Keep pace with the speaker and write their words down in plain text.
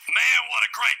Man, what a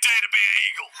great day to be an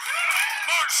Eagle.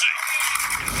 Mercy.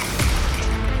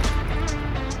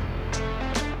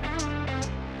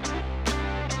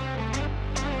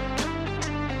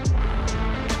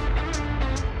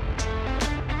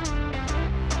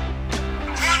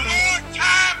 One more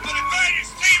time for the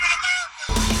greatest team in America.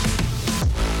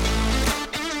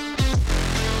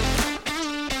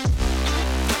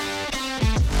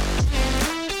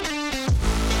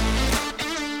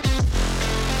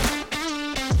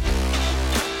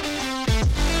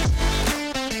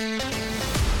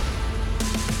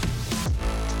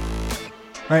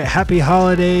 All right, happy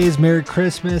holidays, Merry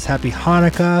Christmas, Happy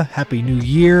Hanukkah, Happy New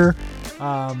Year,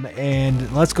 and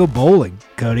let's go bowling,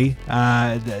 Cody.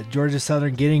 Georgia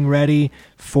Southern getting ready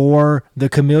for the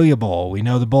Camellia Bowl. We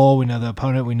know the bowl, we know the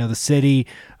opponent, we know the city,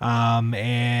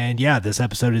 and yeah, this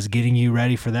episode is getting you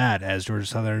ready for that as Georgia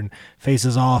Southern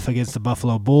faces off against the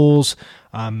Buffalo Bulls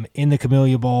in the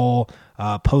Camellia Bowl,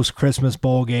 post-Christmas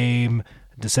bowl game,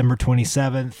 December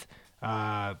 27th.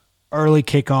 Early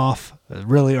kickoff,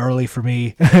 really early for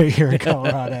me here in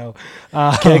Colorado.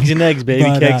 Kegs and eggs, baby.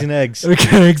 Kegs and eggs.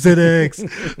 Kegs and eggs.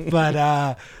 But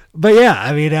yeah,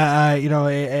 I mean,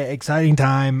 exciting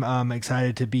time.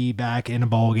 Excited to be back in a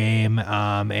bowl game.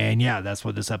 And yeah, that's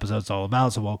what this episode's all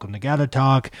about. So welcome to Gotta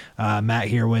Talk. Matt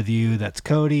here with you. That's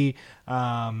Cody.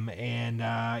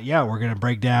 Yeah, we're going to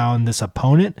break down this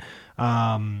opponent. We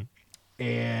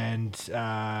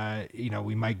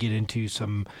might get into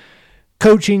some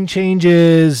coaching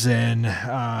changes and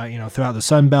throughout the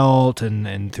Sun Belt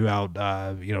and throughout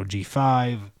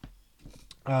G5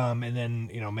 and then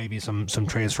maybe some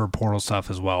transfer portal stuff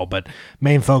as well, but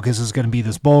main focus is going to be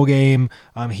this bowl game.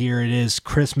 Here it is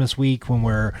Christmas week when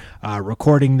we're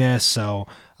recording this, so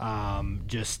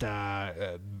just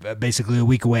basically a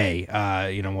week away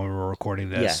when we're recording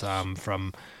this. Yes.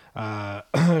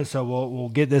 So we'll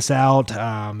get this out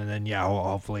and then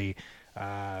hopefully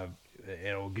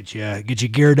it'll get you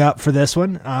geared up for this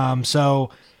one.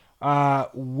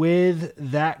 With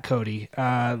that, Cody,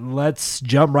 let's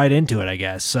jump right into it, I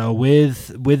guess. So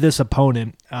with this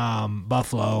opponent,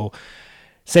 Buffalo,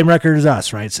 same record as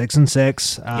us, right?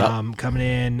 6-6, coming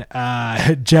in,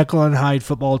 Jekyll and Hyde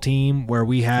football team where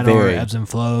we had our ebbs and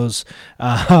flows,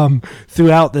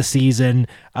 throughout the season.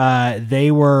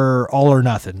 They were all or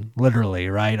nothing, literally,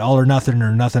 right? All or nothing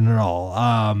at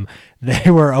all.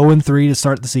 They were 0-3 to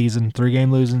start the season,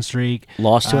 3-game losing streak.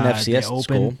 Lost to an FCS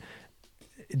school.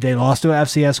 They lost to an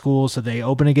FCS school, so they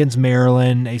open against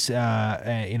Maryland, opponent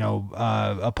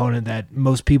that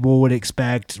most people would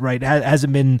expect, right?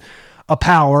 Hasn't been a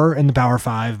power in the Power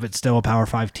 5, but still a Power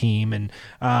 5 team, and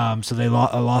so they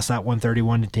lost that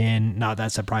 131-10. Not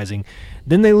that surprising.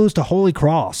 Then they lose to Holy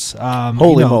Cross.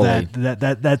 Holy moly!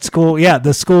 That school,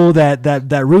 the school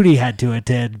that Rudy had to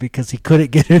attend because he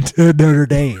couldn't get into Notre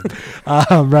Dame,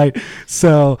 right?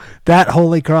 So that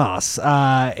Holy Cross,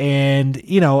 and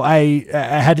I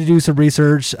had to do some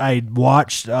research. I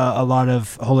watched a lot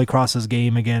of Holy Cross's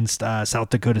game against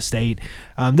South Dakota State.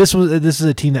 This is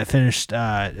a team that finished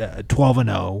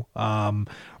 12-0,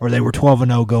 or they were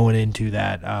 12-0 going into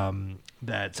that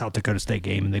South Dakota State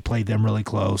game, and they played them really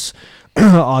close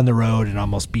on the road and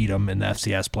almost beat them in the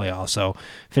FCS playoffs. So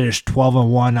finished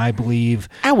 12-1, I believe.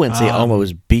 I wouldn't say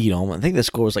almost beat them. I think the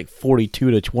score was like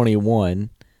 42-21.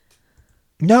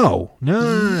 No.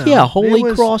 Yeah,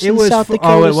 Holy Cross in South Dakota.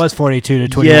 Oh, it was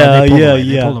 42-21. Yeah.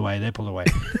 They pulled away.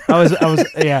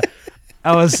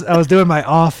 I was doing my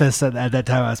office at that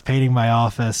time. I was painting my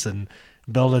office and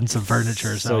building some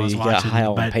furniture, so I was watching. Got high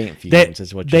on paint fumes,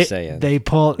 is what you're saying. They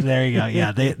pulled. There you go.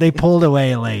 Yeah, they pulled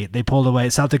away late. They pulled away.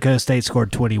 South Dakota State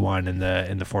scored 21 in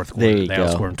the fourth quarter. There you they go.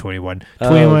 outscored 21.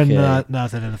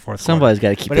 Nothing in the fourth. Somebody's got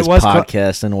to keep this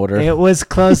podcast in order. It was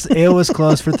close. It was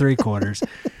close for 3 quarters.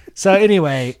 So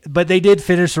anyway, but they did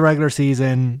finish the regular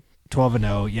season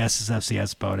 12-0. Yes, it's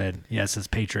FCS opponent. Yes, it's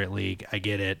Patriot League. I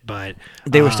get it, but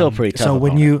they were still pretty tough. So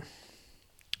when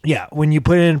you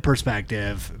put it in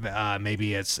perspective,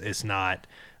 maybe it's not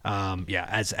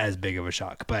as big of a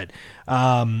shock. But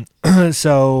they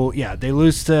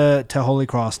lose to Holy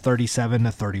Cross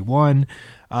 37-31.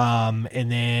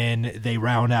 And then they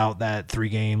round out that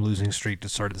 3-game losing streak to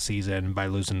start the season by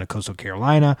losing to Coastal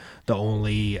Carolina, the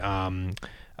only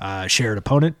shared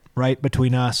opponent right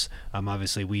between us.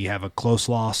 Obviously, we have a close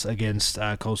loss against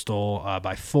Coastal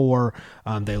by 4.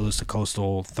 They lose to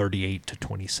Coastal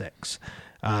 38-26.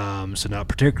 So not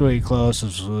particularly close.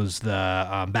 This was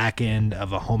the back end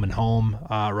of a home and home,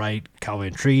 right?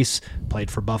 Calvin Treese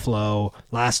played for Buffalo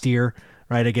last year,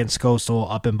 right, against Coastal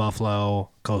up in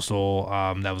Buffalo. Coastal,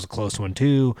 that was a close one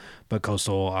too, but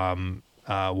Coastal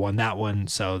won that one,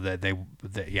 so that they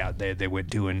went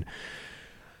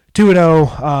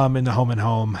 2-0 in the home and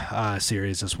home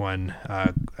series. This one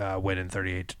winning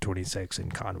 38-26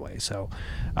 in Conway. So,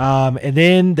 and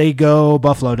then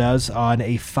Buffalo does on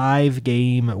a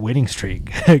 5-game winning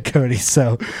streak, Cody.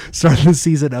 So starting the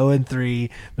season 0-3,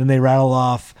 then they rattle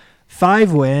off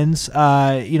 5 wins.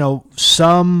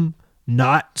 Some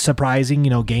not surprising,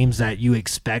 games that you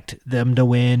expect them to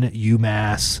win.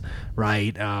 UMass,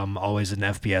 right? Always an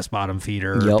FBS bottom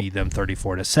feeder. Yep. Beat them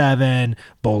 34-7.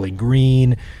 Bowling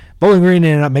Green. Bowling Green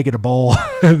ended up making a bowl.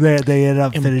 they ended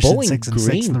up finishing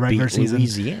 6-6 in the regular season.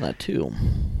 Louisiana too,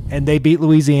 and they beat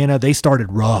Louisiana. They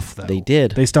started rough though. They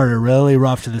did. They started really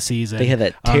rough to the season. They had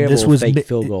that terrible fake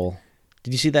field goal.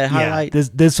 Did you see that highlight? Yeah,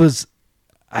 this was.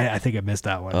 I think I missed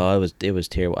that one. Oh, it was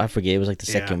terrible. I forget. It was like the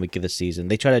second week of the season.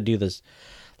 They tried to do this,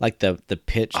 like the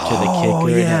pitch to the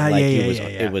kicker. Yeah,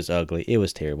 it was ugly. It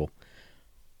was terrible.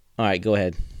 All right, go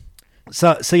ahead.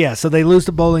 So they lose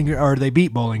to they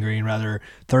beat Bowling Green rather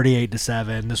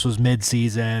 38-7. This was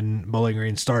mid-season. Bowling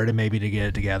Green started maybe to get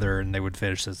it together, and they would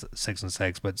finish as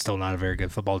 6-6, but still not a very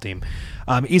good football team.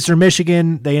 Eastern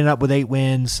Michigan, they ended up with 8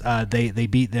 wins. They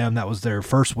beat them. That was their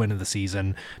first win of the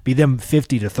season. Beat them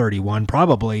 50-31,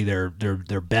 probably their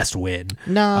best win.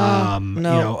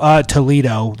 No.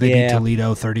 Toledo, they beat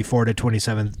Toledo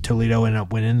 34-27. Toledo ended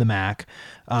up winning the MAC.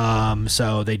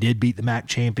 So they did beat the MAC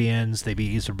champions. They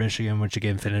beat Eastern Michigan, which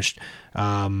again finished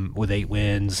with 8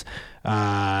 wins.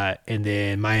 And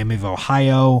then Miami of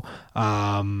Ohio,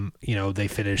 they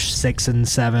finished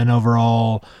 6-7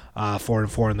 overall,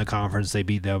 4-4 in the conference. They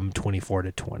beat them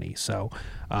 24-20. So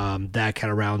that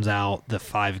kind of rounds out the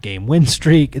 5-game win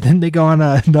streak. And then they go on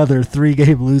another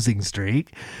 3-game losing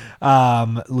streak,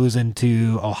 losing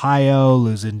to Ohio,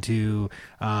 losing to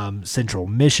Central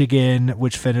Michigan,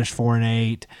 which finished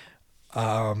 4-8.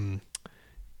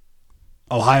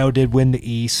 Ohio did win the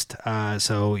East,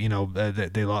 so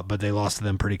they lost, but they lost to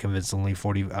them pretty convincingly,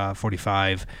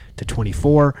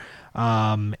 45-24.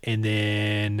 And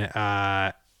then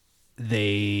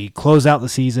they close out the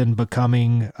season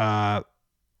becoming,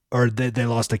 they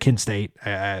lost to Kent State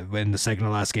in the second to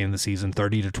last game of the season,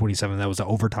 30-27. That was an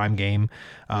overtime game.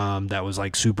 That was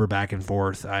like super back and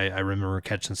forth. I remember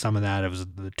catching some of that. It was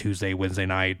the Tuesday, Wednesday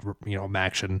night,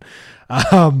 action,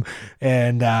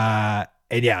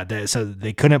 And yeah, so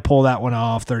they couldn't pull that one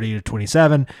off,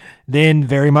 30-27. Then,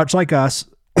 very much like us,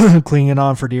 clinging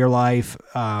on for dear life,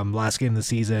 last game of the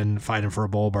season, fighting for a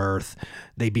bowl berth.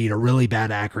 They beat a really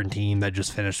bad Akron team that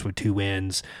just finished with 2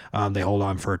 wins. They hold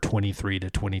on for a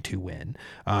 23-22 win.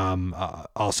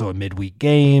 Also a midweek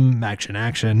game,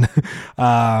 action.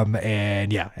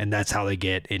 And that's how they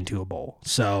get into a bowl.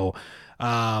 So,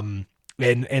 and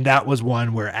that was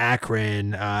one where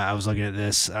Akron, I was looking at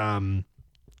this,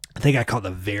 I think I caught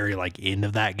the very end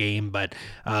of that game, but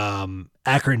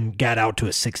Akron got out to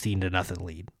a 16-0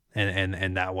 lead,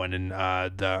 and that one in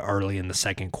the early in the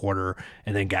second quarter,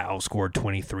 and then got outscored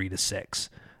 23-6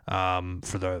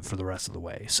 for the rest of the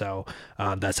way. So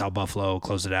that's how Buffalo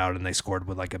closed it out, and they scored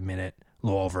with a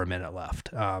little over a minute left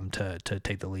to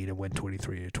take the lead and win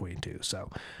 23-22.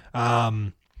 So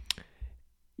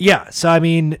so I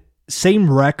mean,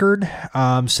 same record,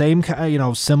 same,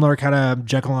 similar kind of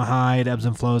Jekyll and Hyde ebbs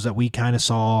and flows that we kind of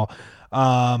saw.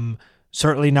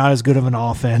 Certainly not as good of an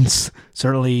offense,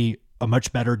 certainly a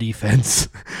much better defense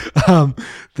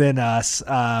than us.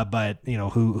 But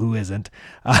who isn't?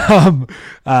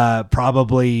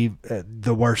 Probably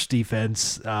the worst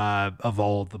defense of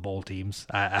all of the bowl teams,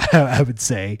 I would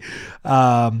say.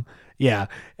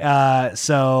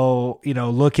 So,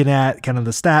 looking at kind of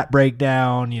the stat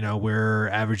breakdown, we're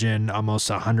averaging almost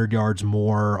 100 yards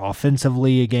more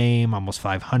offensively a game, almost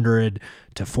 500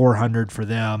 to 400 for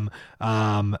them.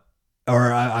 I'm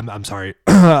sorry.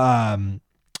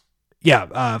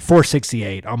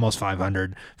 468, almost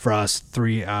 500 for us,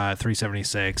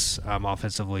 376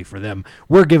 offensively for them.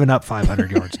 We're giving up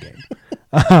 500 yards a game.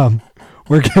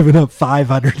 We're giving up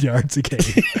 500 yards a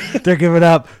game. They're giving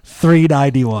up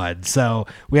 391. So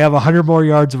we have 100 more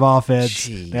yards of offense.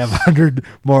 Jeez. They have 100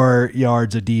 more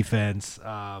yards of defense,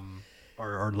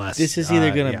 or less. This is either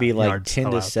going to be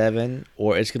 10-7,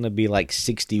 or it's going to be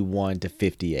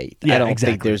 61-58. Yeah, I don't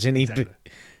exactly, think there's any. exactly.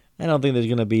 I don't think there's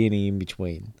going to be any in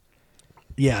between.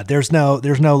 Yeah, there's no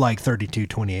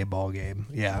 32-28 ball game.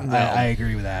 Yeah, No. I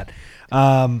agree with that.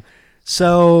 And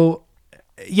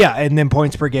then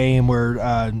points per game, we're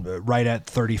right at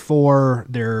 34.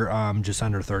 They're just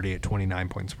under 30 at 29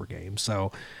 points per game.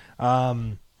 So,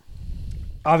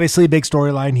 obviously, a big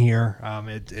storyline here.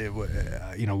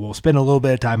 We'll spend a little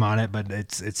bit of time on it, but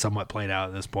it's somewhat played out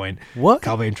at this point. What?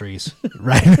 Cal Ventries,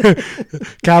 right?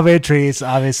 Cal Ventries,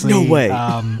 obviously, No way.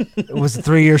 was a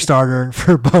 3-year starter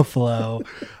for Buffalo.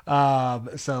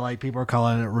 So like people are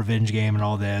calling it revenge game and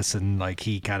all this, and like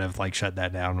he kind of like shut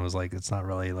that down and was like, it's not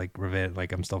really like revenge.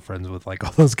 Like I'm still friends with like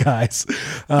all those guys,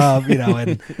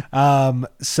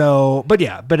 so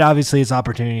but obviously it's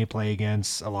opportunity to play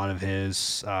against a lot of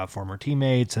his former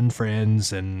teammates and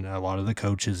friends and a lot of the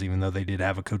coaches, even though they did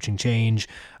have a coaching change.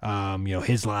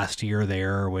 His last year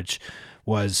there, which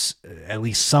was at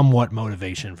least somewhat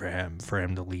motivation for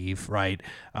him to leave, right?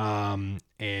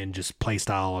 And just play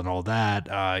style and all that,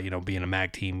 being a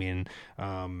MAC team, being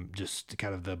just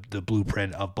kind of the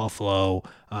blueprint of Buffalo,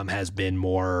 has been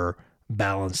more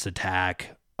balanced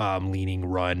attack, leaning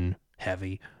run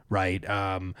heavy, right?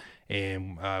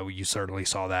 And you certainly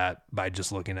saw that by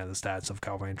just looking at the stats of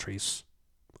Kyle Vantrease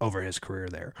over his career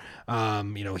there.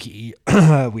 He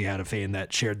we had a fan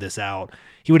that shared this out.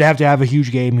 He would have to have a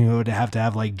huge game. He would have to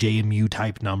have like JMU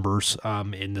type numbers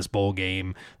in this bowl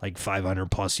game, like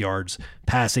 500 plus yards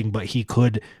passing, but he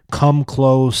could come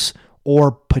close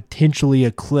or potentially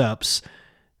eclipse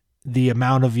the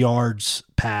amount of yards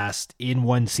passed in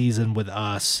one season with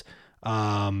us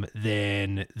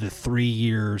than the 3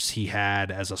 years he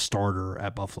had as a starter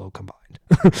at Buffalo combined,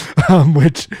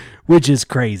 which is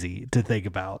crazy to think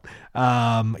about.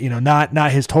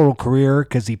 Not his total career,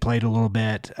 because he played a little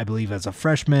bit, I believe, as a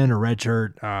freshman or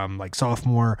redshirt, like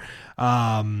sophomore.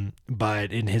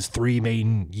 But in his 3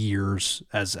 main years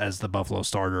as the Buffalo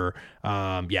starter,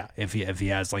 if he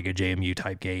has like a JMU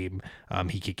type game,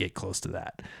 he could get close to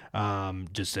that,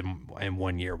 just in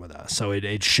 1 year with us. So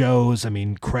it shows. I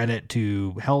mean, credit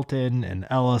to Helton and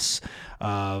Ellis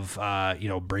of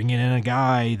bringing in a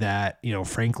guy that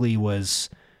frankly was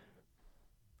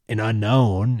an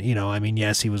unknown.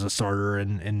 Yes, he was a starter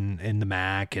in the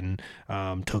MAC and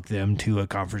took them to a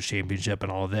conference championship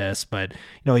and all this, but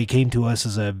he came to us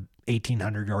as a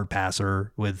 1,800-yard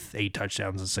passer with 8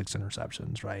 touchdowns and 6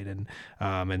 interceptions, right? And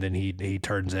then he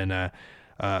turns in a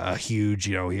huge,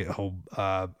 he'll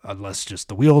unless just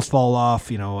the wheels fall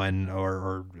off,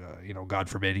 or God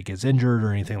forbid he gets injured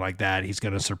or anything like that, he's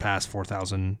going to surpass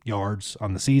 4,000 yards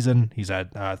on the season. He's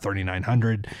at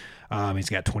 3,900. He's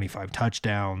got 25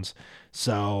 touchdowns.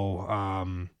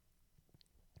 So,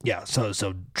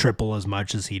 so triple as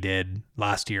much as he did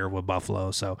last year with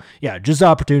Buffalo. So yeah, just an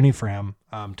opportunity for him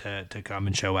to come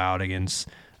and show out against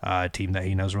a team that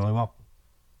he knows really well.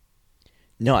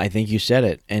 No, I think you said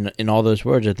it. And in all those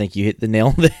words, I think you hit the nail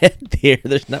on the head there.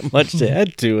 There's not much to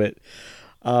add to it.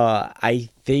 I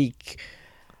think,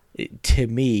 to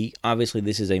me, obviously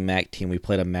this is a MAC team. We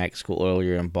played a MAC school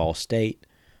earlier in Ball State.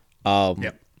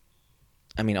 Yep.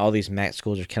 I mean, all these MAC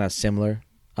schools are kind of similar.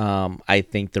 I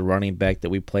think the running back that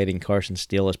we played in Carson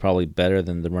Steele is probably better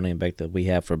than the running back that we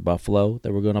have for Buffalo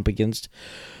that we're going up against.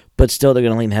 But still, they're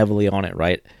going to lean heavily on it,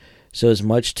 right? So as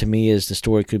much to me as the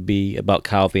story could be about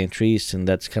Kyle Vantrease, and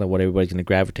that's kind of what everybody's going to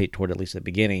gravitate toward, at least at the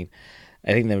beginning,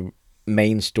 I think the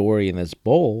main story in this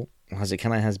bowl, as it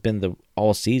kind of has been the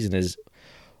all season, is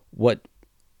what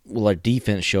will our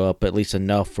defense show up at least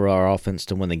enough for our offense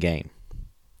to win the game?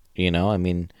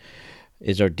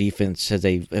 Is our defense, have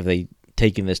they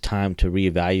taken this time to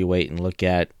reevaluate and look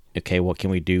at, okay, what can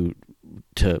we do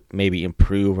to maybe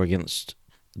improve against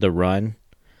the run?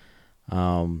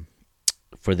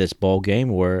 For this ball game,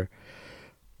 or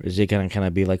is it going to kind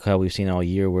of be like how we've seen all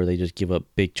year, where they just give up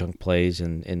big chunk plays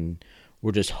and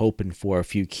we're just hoping for a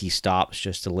few key stops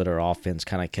just to let our offense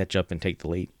kind of catch up and take the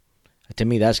lead? To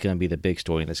me, that's going to be the big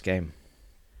story in this game.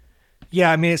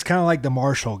 Yeah, it's kind of like the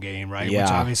Marshall game, right? Yeah.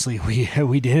 Which obviously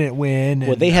we didn't win.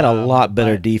 Well, they had a lot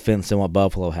better defense than what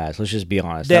Buffalo has. Let's just be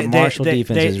honest. That Marshall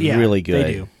defense is really good.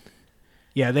 They do.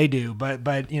 Yeah, they do. But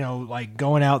like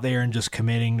going out there and just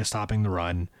committing to stopping the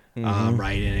run.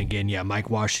 Right, and again, Mike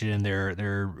Washington,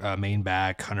 their main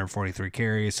back, 143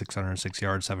 carries, 606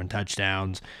 yards, 7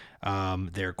 touchdowns.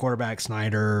 Their quarterback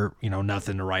Snyder,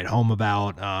 nothing to write home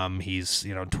about. He's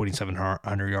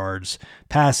 2,700 yards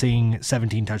passing,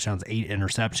 17 touchdowns, 8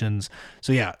 interceptions.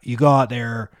 So you go out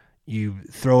there, you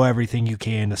throw everything you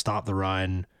can to stop the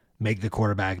run, make the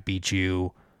quarterback beat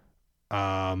you,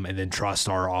 and then trust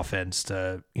our offense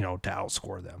to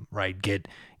outscore them. Right, get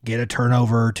a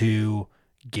turnover to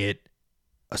get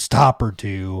a stop or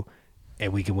two,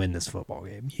 and we can win this football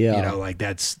game. Yeah,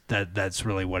 that's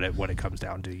really what it comes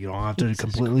down to. You don't have to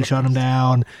completely shut them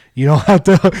down. You don't have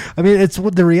to. It's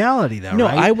the reality, though. No,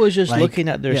 right? I was just looking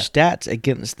at their stats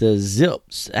against the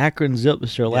Zips, Akron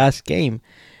Zips, their last game,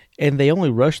 and they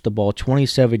only rushed the ball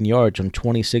 27 yards on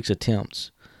 26 attempts.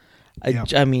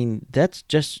 That's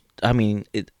just. And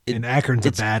Akron's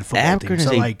a bad football Akron team.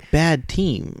 Akron is a bad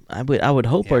team. I would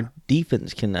hope our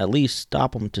defense can at least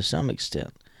stop them to some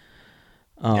extent.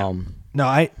 No,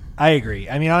 I agree.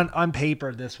 I mean, on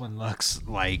paper, this one looks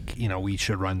like, we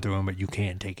should run through them, but you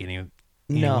can't take anyone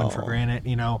for granted,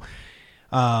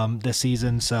 this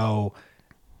season. So,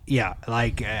 yeah,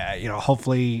 like,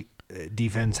 hopefully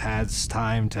defense has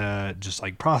time to just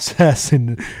like process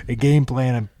and a game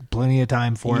plan and plenty of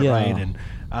time for it, right?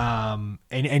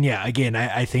 And yeah, again,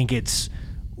 I think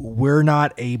we're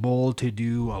not able to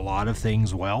do a lot of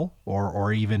things well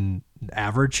or even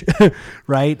average,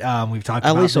 right? We've talked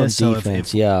at about least this. on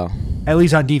defense, at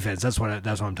least on defense. That's what I'm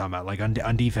talking about. Like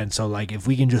on defense. So like if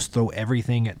we can just throw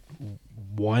everything at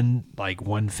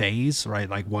one phase, right?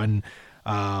 Like one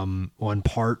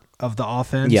part of the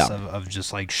offense of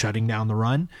just like shutting down the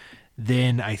run,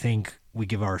 then I think we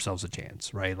give ourselves a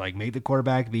chance, right? Like make the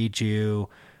quarterback beat you,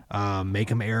 make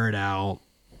him air it out.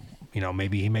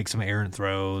 Maybe he makes some errant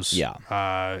throws.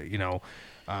 Yeah.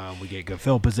 We get good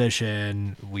field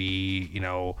position. We,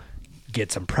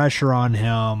 get some pressure on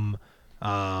him.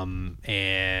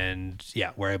 And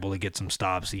yeah, we're able to get some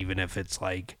stops, even if it's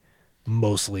like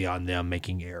mostly on them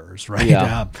making errors, right?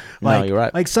 Yeah. No, you're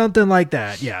right. Like something like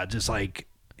that. Yeah. Just like,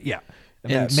 yeah.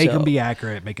 Make them be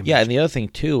accurate. Make them. Yeah. And the other thing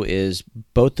too is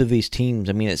both of these teams,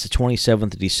 I mean, it's the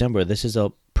 27th of December. This is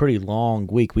a pretty long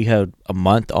week. We had a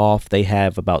month off. They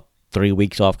have about 3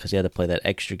 weeks off because they had to play that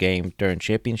extra game during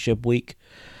championship week.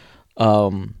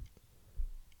 I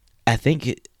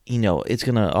think it's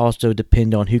going to also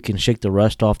depend on who can shake the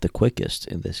rust off the quickest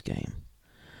in this game.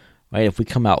 Right? If we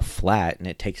come out flat and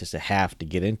it takes us a half to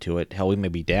get into it, hell, we may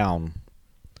be down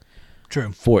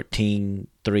 14-3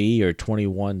 or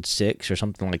 21-6 or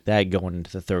something like that going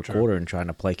into the third quarter and trying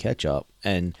to play catch up.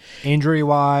 And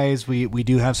injury-wise, we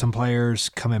do have some players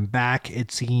coming back, it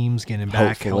seems, getting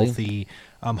back healthy.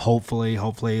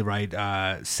 Hopefully,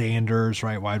 right? Sanders,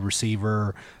 right, wide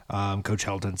receiver. Coach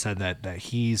Helton said that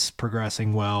he's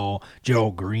progressing well.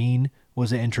 Gerald Green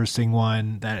was an interesting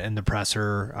one that in the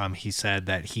presser. He said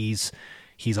that he's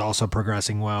also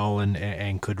progressing well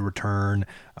and could return.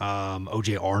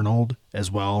 O.J. Arnold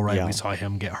as well, right? Yeah. We saw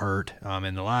him get hurt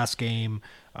in the last game.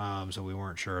 So we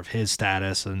weren't sure of his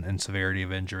status and severity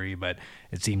of injury, but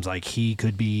it seems like he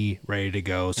could be ready to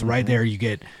go. So right there, you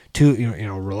get two,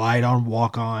 relied on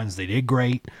walk-ons. They did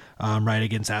great, right,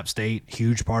 against App State.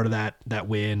 Huge part of that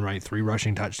win, right? 3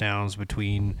 rushing touchdowns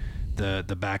between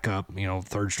the backup,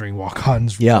 third string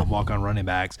walk-ons, walk-on running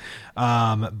backs.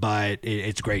 But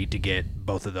it's great to get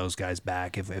both of those guys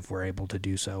back if we're able to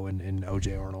do so in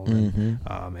O.J. Arnold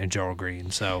and Gerald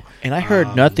Green. So, and I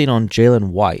heard nothing on Jalen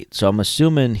White, so I'm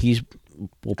assuming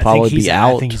will probably be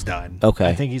out. I think he's done. Okay,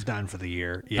 I think he's done for the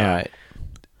year. Yeah. All right.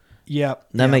 Yep.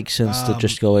 That makes sense to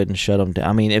just go ahead and shut him down.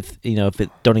 I mean, if it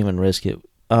don't even risk it.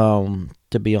 To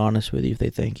be honest with you, if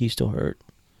they think he's still hurt.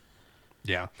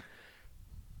 Yeah.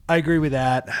 I agree with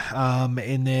that.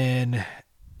 And then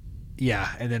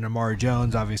Amari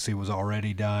Jones obviously was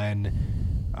already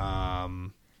done.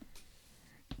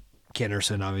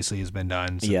 Kennerson obviously has been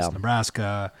done since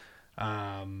Nebraska.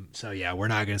 So yeah, we're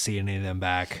not going to see any of them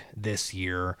back this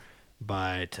year.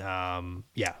 But but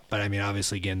I mean,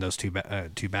 obviously, again, those two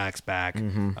backs back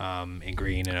in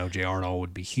Green and O.J. Arnold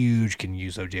would be huge. Can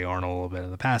use O.J. Arnold a little bit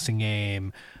in the passing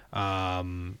game.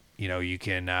 You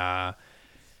can.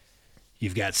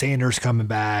 You've got Sanders coming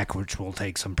back, which will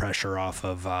take some pressure off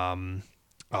of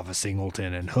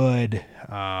Singleton and Hood.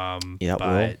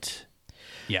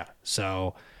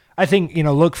 So I think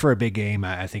look for a big game.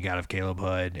 I think out of Caleb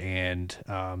Hood and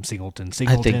Singleton.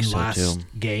 I think so last too.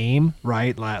 Game,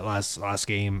 right? Last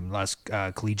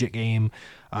collegiate game.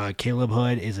 Caleb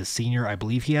Hood is a senior. I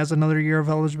believe he has another year of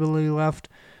eligibility left.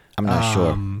 I'm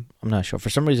not sure.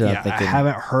 For some reason, I'm thinking, I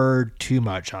haven't heard too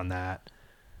much on that.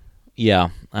 Yeah,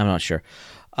 I'm not sure.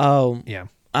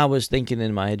 I was thinking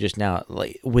in my head just now,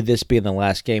 like, with this being the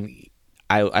last game,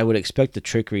 I would expect the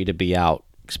trickery to be out,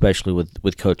 especially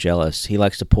with Coach Ellis. He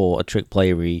likes to pull a trick play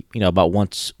about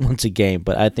once a game,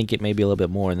 but I think it may be a little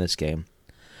bit more in this game.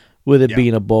 Will it be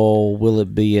in a bowl? Will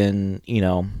it be in,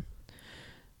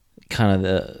 kind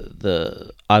of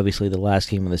the obviously the last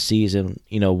game of the season?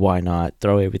 Why not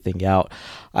throw everything out?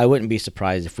 I wouldn't be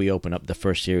surprised if we open up the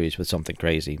first series with something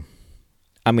crazy.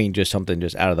 I mean, just something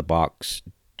just out of the box,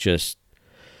 just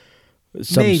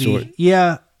some maybe sort.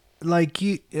 Yeah, like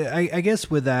I guess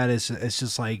with that it's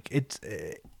just like it's.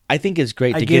 I think it's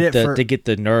great to get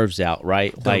the nerves out,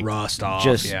 right? The like rust off.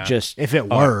 Just if it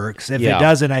works. If it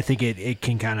doesn't, I think it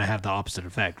can kind of have the opposite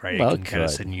effect, right? Well, it can kind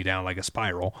of send you down like a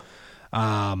spiral.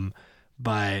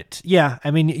 But yeah,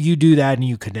 I mean, you do that and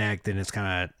you connect, and it's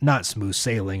kind of not smooth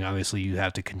sailing. Obviously, you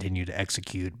have to continue to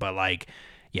execute, but like,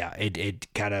 yeah,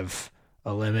 it kind of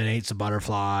eliminates the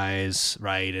butterflies,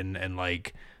 right? And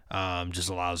like, just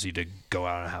allows you to go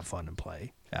out and have fun and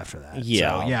play after that.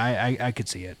 Yeah. So, yeah, I could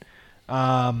see it.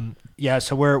 Yeah,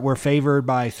 so we're favored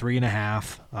by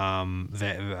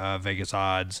 3.5 Vegas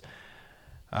odds.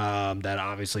 That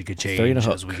obviously could Three and a change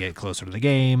hook. as we get closer to the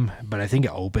game, but I think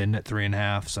it opened at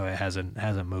 3.5, so it hasn't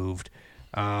moved.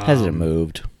 Hasn't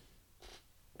moved.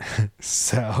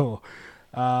 So,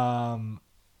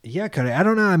 yeah, Cody, I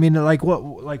don't know. I mean,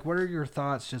 what are your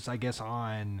thoughts, just I guess,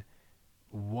 on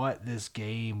what this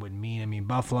game would mean? I mean,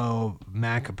 Buffalo,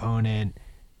 MAC opponent.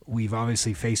 We've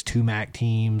obviously faced two MAC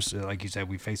teams. Like you said,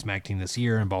 we faced MAC team this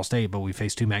year in Ball State, but we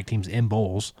faced two MAC teams in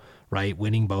bowls, right?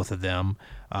 Winning both of them.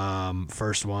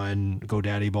 First one,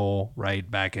 GoDaddy Bowl, right?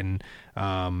 Back in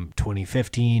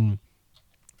 2015,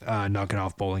 knocking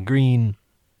off Bowling Green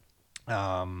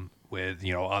with, the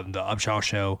Upshaw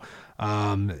show.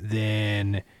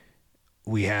 Then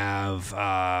we have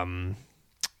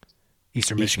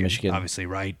Eastern Michigan, obviously,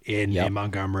 right? In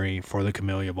Montgomery for the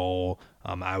Camellia Bowl.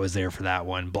 I was there for that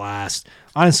one. Blast.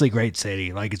 Honestly, great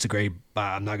city. Like, it's a great.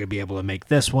 I'm not going to be able to make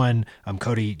this one.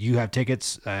 Cody, you have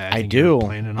tickets. I think do. you're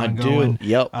planning on going.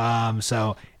 Yep.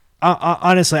 So,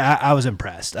 honestly, I was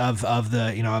impressed of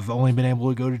the. I've only been able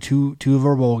to go to two of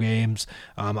our bowl games.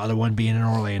 Other one being in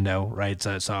Orlando, right?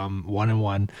 So I'm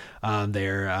 1-1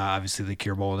 there. Obviously, the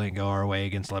Cure Bowl didn't go our way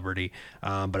against Liberty,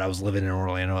 but I was living in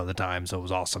Orlando at the time, so it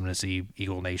was awesome to see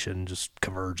Eagle Nation just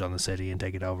converge on the city and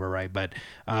take it over, right? But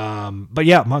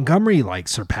yeah, Montgomery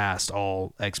surpassed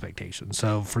all expectations.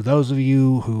 So for those of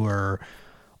you who are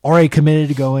already committed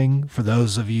to going, for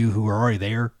those of you who are already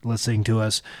there listening to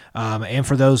us, and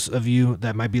for those of you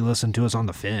that might be listening to us on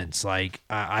the fence, I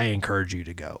encourage you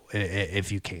to go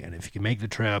if you can. If you can make the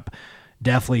trip,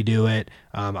 definitely do it.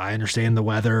 I understand the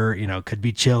weather, could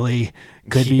be chilly,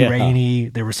 could be rainy.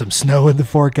 There was some snow in the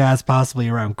forecast, possibly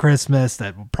around Christmas,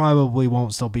 that probably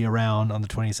won't still be around on the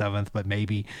 27th, but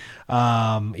maybe,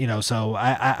 so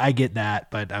I get that,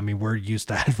 but I mean, we're used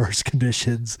to adverse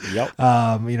conditions,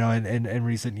 in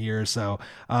recent years. So,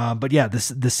 but yeah,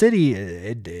 the city,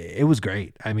 it was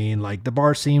great. I mean, the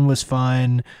bar scene was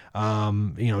fun.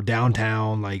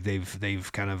 Downtown,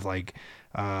 they've kind of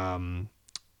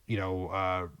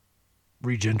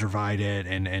regentrified it,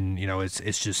 and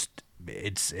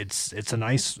it's a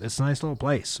nice little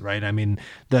place, right? I mean,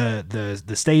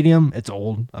 the stadium, it's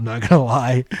old, I'm not gonna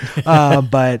lie,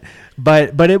 but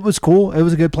it was cool. It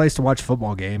was a good place to watch a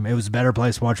football game. It was a better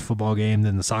place to watch a football game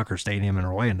than the soccer stadium in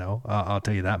Orlando. I'll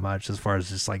tell you that much, as far as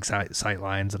just sight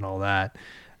lines and all that.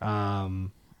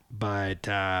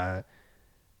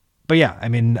 But yeah, I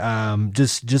mean,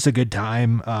 just a good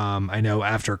time. I know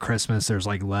after Christmas, there's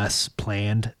less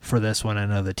planned for this one. I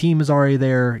know the team is already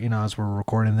there, as we're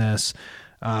recording this.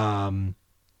 And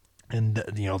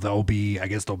they'll be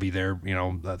there,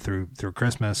 through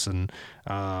Christmas and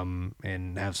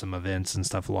have some events and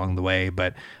stuff along the way.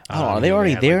 But are they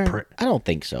already there? I don't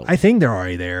think so. I think they're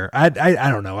already there. I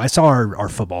don't know. I saw our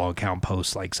football account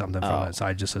post something from it, so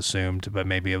I just assumed, but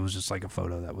maybe it was just a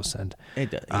photo that was sent.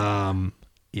 It does.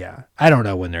 Yeah, I don't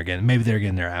know when they're getting. Maybe they're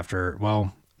getting there after.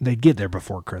 Well, they'd get there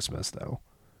before Christmas, though.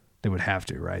 They would have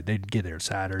to, right? They'd get there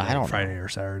Saturday, Friday, or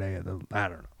Saturday. I don't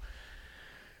know.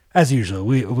 As usual,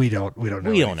 we don't know. We don't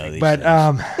know these but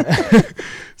things.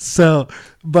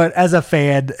 but as a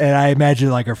fan, and I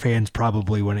imagine our fans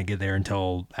probably wouldn't get there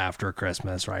until after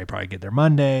Christmas, right? Probably get there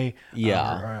Monday,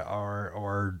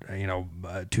 or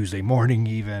Tuesday morning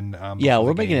even.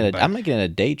 We're making it. I'm making it a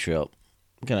day trip.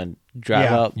 I'm gonna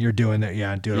drive up. You're doing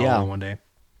that, do it all in one day.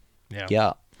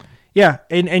 Yeah,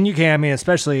 and you can. I mean,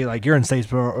 especially you're in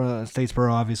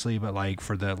Statesboro, obviously, but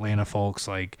for the Atlanta folks,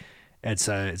 it's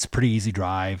a pretty easy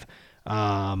drive.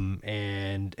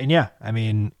 And yeah, I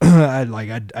mean,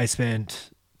 I spent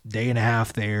day and a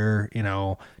half there.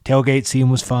 Tailgate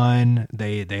scene was fun.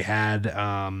 They had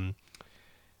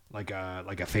like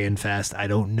a fan fest. I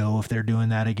don't know if they're doing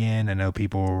that again. I know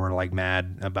people were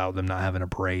mad about them not having a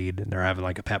parade, and they're having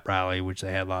a pep rally, which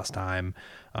they had last time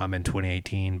in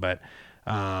 2018. But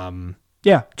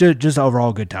yeah, just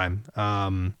overall good time.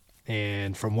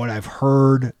 And from what I've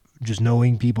heard, just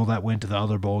knowing people that went to the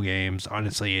other bowl games,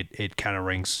 honestly, it kind of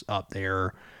ranks up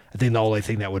there. I think the only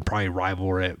thing that would probably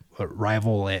rival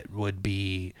it would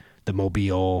be the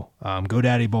Mobile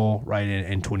GoDaddy Bowl, right,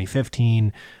 in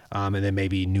 2015, and then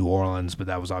maybe New Orleans, but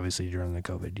that was obviously during the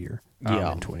COVID year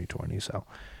in 2020. So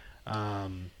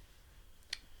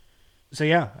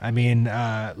yeah, I mean,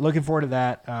 looking forward to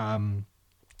that.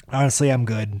 Honestly, I'm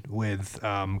good with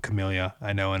Camellia.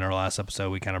 I know in our last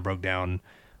episode we kind of broke down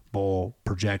bowl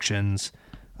projections.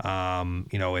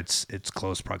 It's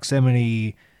close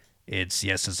proximity.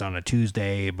 it's on a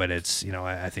Tuesday, but it's,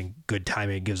 I think good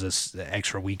timing. It gives us the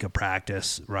extra week of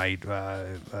practice, right?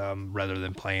 Rather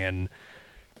than playing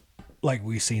like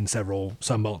we've seen several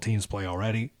Sunbelt teams play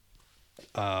already.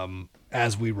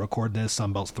 As we record this,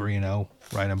 Sunbelt's 3-0,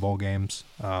 right, in bowl games.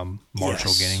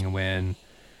 Marshall getting a win.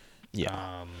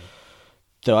 Yeah.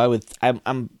 So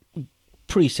I'm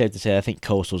pretty safe to say I think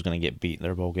Coastal's going to get beat in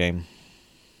their bowl game.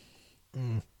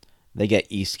 They get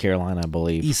East Carolina, I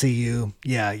believe. ECU.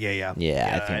 Yeah. Yeah, I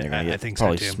think they're going to get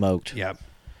probably so too. smoked. Yep.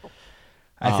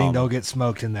 I think they'll get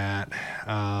smoked in that.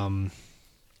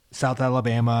 South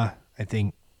Alabama, I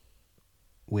think,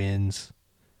 wins.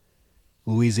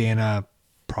 Louisiana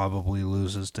probably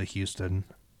loses to Houston.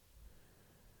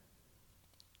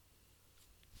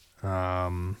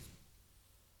 That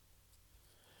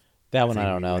one I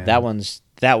don't know. win. That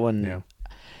one. Yeah.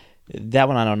 That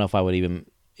one I don't know if I would even.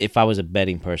 If I was a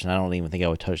betting person, I don't even think I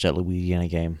would touch that Louisiana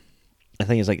game. I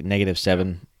think it's like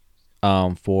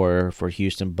 -7, for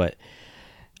Houston, but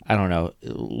I don't know.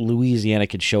 Louisiana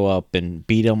could show up and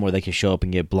beat them, or they could show up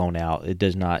and get blown out. It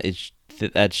does not.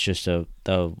 That's just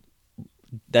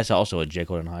that's also a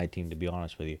Jekyll and Hyde team, to be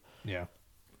honest with you. Yeah.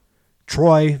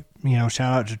 Troy, shout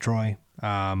out to Troy.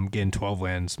 Getting 12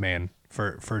 wins, man.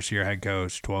 For first year head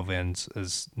coach, 12 wins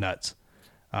is nuts.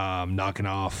 Knocking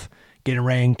off, getting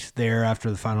ranked there after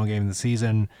the final game of the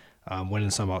season, winning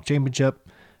the Sunbelt Championship,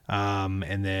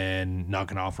 and then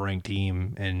knocking off a ranked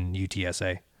team in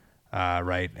UTSA,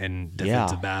 right? And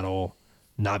defensive battle,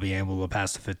 not being able to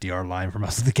pass the 50-yard line for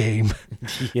most of the game.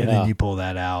 Yeah. And then you pull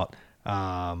that out.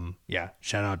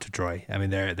 Shout out to Troy. I mean,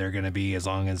 they're going to be, as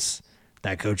long as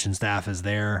that coaching staff is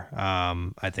there,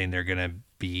 I think they're going to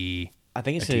be. I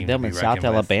think it's a team them to in be South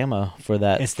reckoned with. Alabama for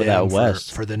that It's for that them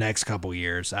West. for the next couple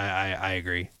years. I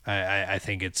agree. I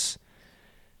think it's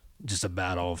just a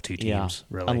battle of two teams,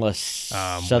 really. Unless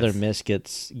Southern Miss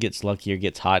gets lucky or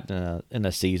gets hot in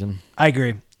a season. I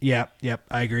agree. Yep,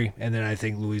 I agree. And then I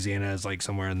think Louisiana is like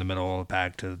somewhere in the middle of the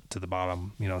pack to the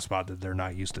bottom, spot that they're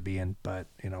not used to being. But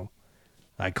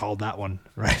I called that one,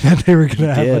 right? They were going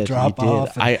to have a drop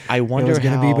off. I wonder it was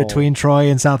going to be between Troy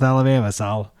and South Alabama.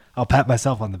 So I'll pat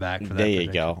myself on the back for that. There you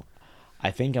prediction. go. I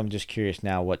think I'm just curious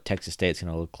now what Texas State's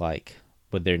going to look like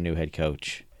with their new head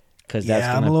coach. Because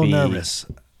I'm a little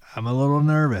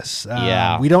nervous.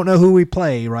 Yeah. We don't know who we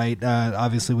play, right?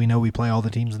 Obviously, we know we play all the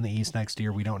teams in the East next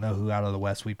year. We don't know who out of the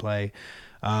West we play.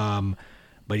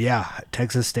 But yeah,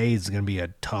 Texas State is going to be a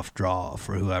tough draw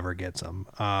for whoever gets them.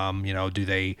 Do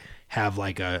they have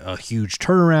like a huge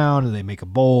turnaround? Do they make a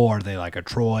bowl? Are they like a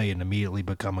Troy and immediately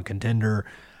become a contender?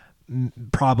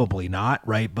 Probably not,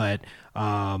 right? But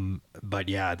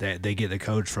yeah, they get the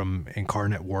coach from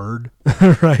Incarnate Word,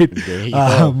 right? There you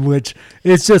go. Which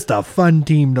is just a fun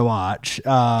team to watch.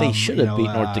 They should have beat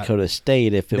North Dakota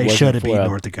State if it they wasn't should have for beat a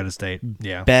North Dakota State.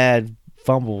 Yeah, bad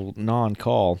fumble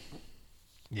non-call.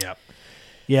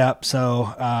 Yep.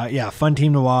 So, fun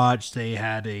team to watch. They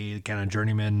had a kind of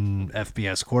journeyman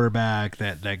FBS quarterback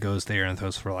that goes there and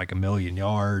throws for like 1 million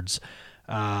yards.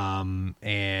 With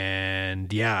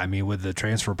the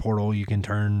transfer portal, you can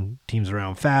turn teams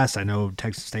around fast. I know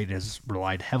Texas State has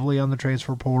relied heavily on the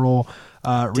transfer portal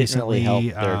recently. Didn't really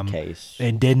help their case.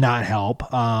 And did not help.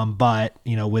 But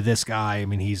with this guy, I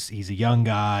mean, he's a young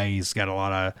guy. He's got a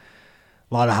lot of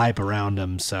hype around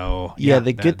him. So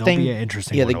the good thing, be an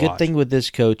interesting. the one to good watch. thing with this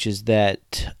coach is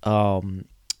that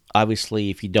obviously,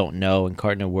 if you don't know,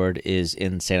 Incarnate Word is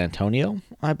in San Antonio,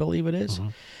 I believe it is.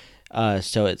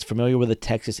 So it's familiar with the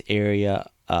Texas area,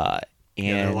 and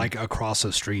they're like across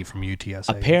the street from UTSA.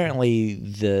 apparently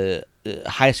the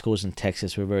high schools in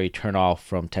Texas were very turned off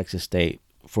from Texas State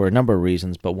for a number of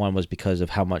reasons, but one was because of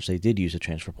how much they did use the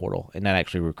transfer portal and not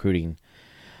actually recruiting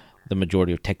the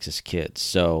majority of Texas kids.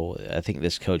 So I think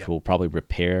this coach will probably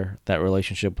repair that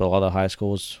relationship with a lot of high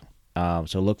schools.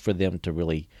 So look for them to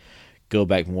really go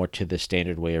back more to the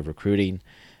standard way of recruiting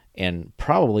and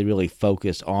probably really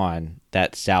focus on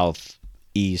that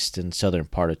southeast and southern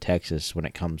part of Texas when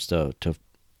it comes to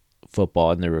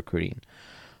football and the recruiting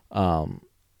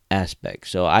aspect.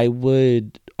 So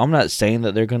I'm not saying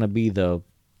that they're going to be the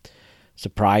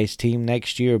surprise team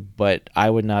next year, but I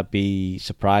would not be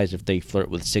surprised if they flirt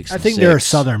with 6 I and think 6. they're a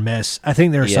Southern Miss.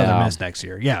 Southern Yeah. Miss next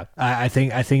year. Yeah, I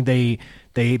think they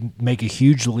make a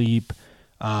huge leap.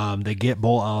 They get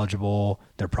bowl eligible.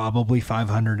 They're probably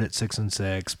 500 at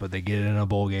 6-6, but they get in a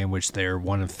bowl game, which they're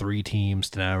one of 3 teams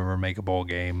to never make a bowl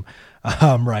game.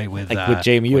 Right with Like with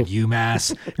JMU. with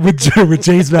UMass, with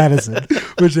James Madison,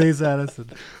 with James Madison.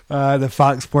 The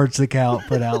Fox Sports account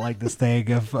put out like this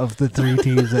thing of the 3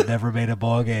 teams that never made a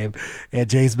bowl game, and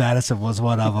James Madison was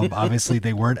one of them. Obviously,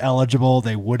 they weren't eligible.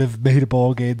 They would have made a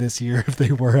bowl game this year if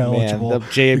they were eligible. the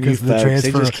JMU because of the folks,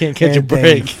 transfer, they just can't catch a and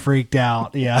they break. freaked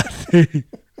out. Yeah. They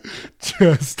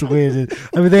just waited.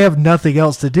 I mean, they have nothing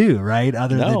else to do, right?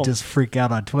 Other No. than just freak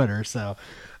out on Twitter. So,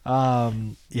 yeah,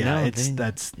 No,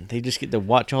 that's they just get to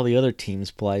watch all the other teams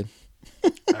play.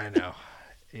 I know.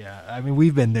 Yeah, I mean,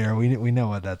 we've been there. We know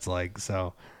what that's like.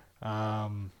 So,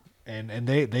 and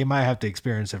they might have to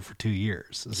experience it for 2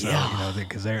 years. So, Yeah. you know,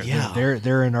 because Yeah.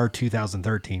 they're in our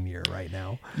 2013 year right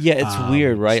now. Yeah, it's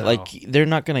weird, right? so- Like they're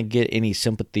not going to get any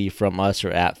sympathy from us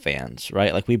or App fans,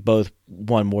 right? Like we both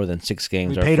won more than 6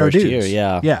 games We our paid our first year, dues.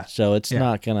 yeah. Yeah. So it's Yeah.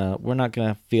 not gonna. We're not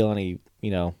gonna feel any.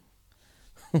 You know,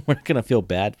 we're not gonna feel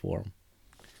bad for them.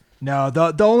 No,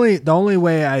 the only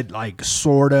way I'd like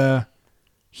sorta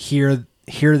hear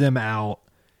them out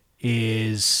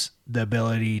is the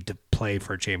ability to play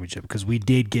for a championship, because we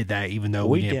did get that even though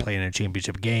we We didn't did. play in a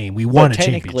championship game. We won But a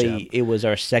technically, championship. it was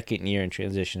our second year in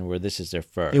transition, where this is their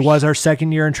first. It was our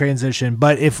second year in transition,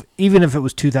 but even if it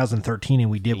was 2013 and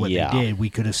we did what Yeah. they did, we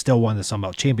could have still won the Sun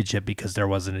Belt Championship because there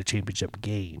wasn't a championship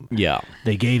game. Yeah.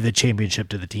 They gave the championship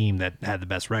to the team that had the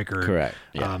best record. Correct,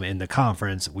 yeah. In the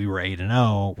conference, we were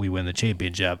 8-0. We win the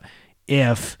championship.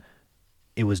 If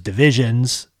it was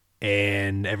divisions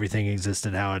and everything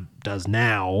existed how it does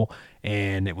now,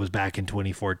 and it was back in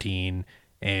 2014,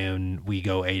 and we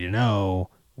go 8-0,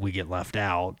 we get left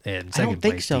out. And I second don't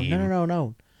think place so.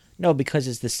 team, No, because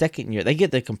it's the second year. They get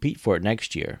to compete for it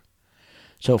next year.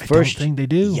 So I first, don't think they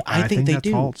do. Yeah, I think they that's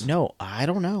do. false. No, I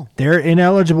don't know. They're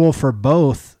ineligible for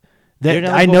both. They're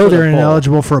I ineligible know for the they're bowl.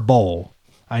 ineligible for a bowl.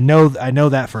 I know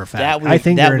that for a fact. I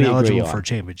think they're we agree ineligible on. for a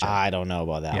championship. I don't know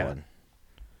about that Yeah. one.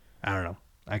 I don't know.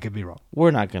 I could be wrong.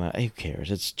 We're not gonna. Who cares?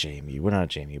 It's JMU. We're not a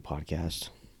JMU podcast.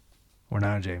 We're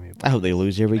not a Jamie. I hope they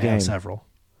lose every They have game. several.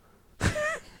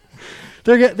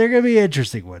 they're gonna be an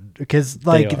interesting one because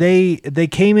like They they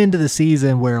came into the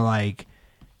season where like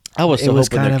I was it so was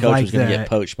hoping kind their of coach like was gonna the- get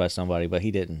poached by somebody, but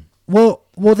he didn't. well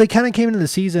they kind of came into the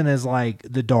season as like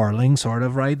the darling sort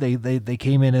of, right? They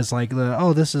came in as like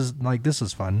this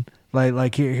is fun,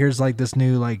 like here's like this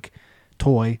new like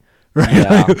toy. Right,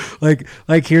 Yeah.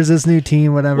 like here's this new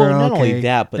team, whatever. Well, not okay. only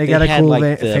that, but they got a had, cool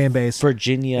like, the fan base,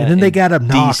 Virginia, and then they got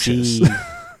obnoxious. DC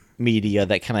media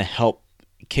that kind of helped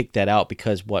kick that out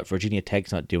because Virginia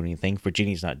Tech's not doing anything.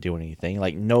 Virginia's not doing anything.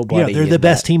 Like nobody. Yeah, they're in the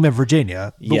best that- team in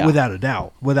Virginia, but Yeah. without a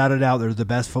doubt. Without a doubt, they're the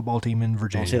best football team in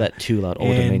Virginia. Don't say that too loud.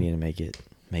 Old And- Dominion may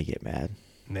get mad.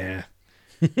 Nah.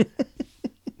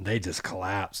 They just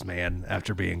collapsed, man,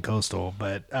 after being coastal.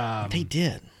 But They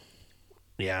did.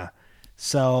 yeah.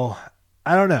 So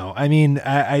I don't know. I mean,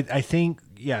 I think,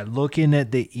 yeah, looking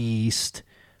at the East,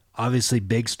 obviously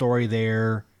big story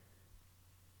there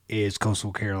is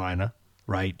Coastal Carolina,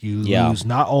 right? You Yeah. lose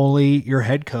not only your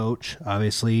head coach,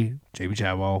 obviously, J.B.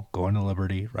 Chadwell going to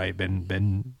Liberty, right?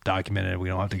 Been documented. We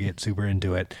don't have to get super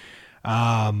into it.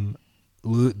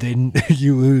 Then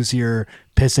you lose your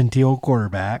piss and teal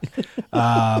quarterback.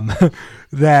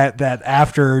 That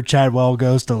after Chadwell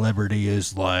goes to Liberty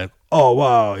is like, oh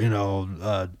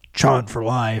wow, chant for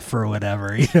life or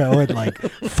whatever, and like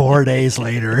 4 days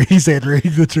later he's entering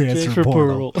the transfer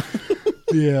portal.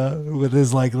 Yeah, with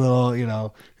his like little,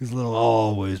 his little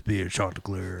always be a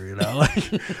Chanticleer,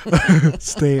 like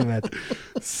statement.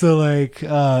 So like,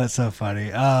 it's so funny.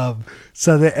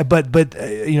 But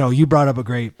you brought up a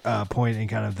great point in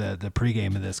kind of the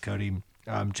pregame of this, Cody,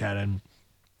 Chad, and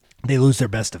they lose their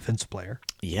best defensive player.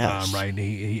 Yes. Right.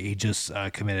 He just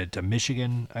committed to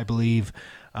Michigan, I believe.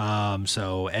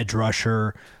 So edge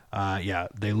rusher,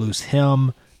 they lose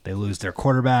him. They lose their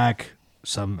quarterback,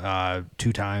 some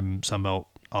 2-time Sun Belt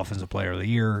Offensive Player of the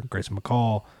Year, Grayson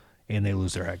McCall, and they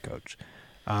lose their head coach.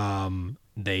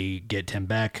 They get Tim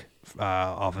Beck,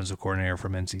 offensive coordinator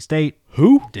from NC State,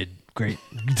 who did great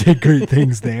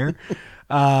things there.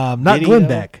 Not Did he, Glenn though?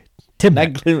 Beck, Tim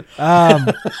Not Beck, Glenn-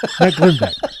 not Glenn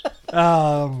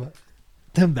Beck.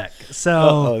 Tim Beck. So.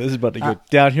 Oh, this is about to go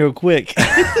downhill quick.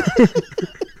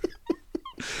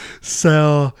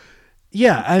 So,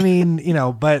 yeah, I mean,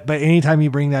 but anytime you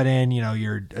bring that in,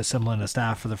 you're assembling a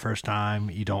staff for the first time.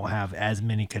 You don't have as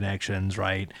many connections,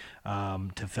 right,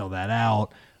 to fill that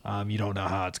out. You don't know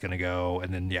how it's going to go.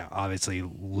 And then, yeah, obviously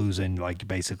losing, like,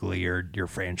 basically your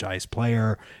franchise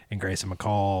player and Grayson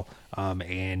McCall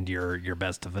and your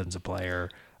best defensive player.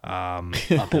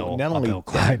 uphill, Not only uphill that,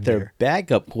 climb their there.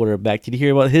 backup quarterback. Did you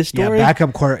hear about his story? Yeah,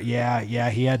 backup quarter. Yeah,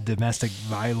 he had domestic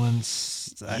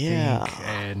violence, I Yeah.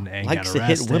 think, and Likes got to hit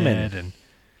arrested women. and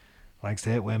likes to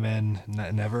hit women.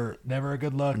 Never a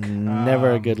good look.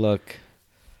 Never a good look.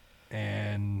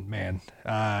 And man,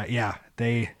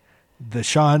 the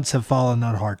Shants have fallen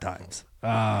on hard times.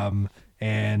 And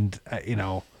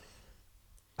I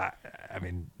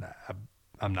mean,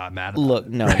 I'm not mad. About Look,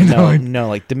 it. no.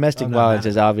 Like domestic I'm not violence mad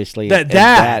is obviously that's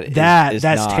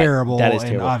not- terrible. That is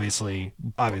and terrible.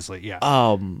 obviously, yeah.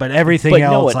 But But everything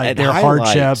no, else, it- like it their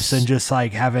highlights- hardships and just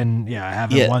like having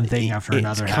one thing after it's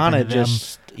another kinda happen to them.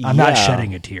 just- I'm not yeah.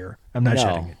 shedding a tear. I'm not No.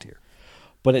 shedding a tear.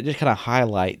 But it just kind of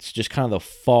highlights just kind of the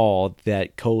fall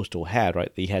that Coastal had,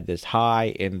 right? They had this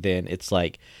high, and then it's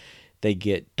like they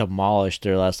get demolished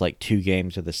their last like 2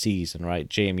 games of the season, right?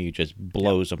 JMU just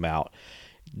blows them out.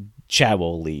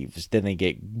 Chadwell leaves. Then they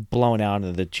get blown out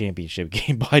in the championship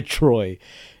game by Troy.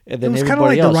 And then It was kind of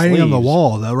like the everybody else writing on the leaves.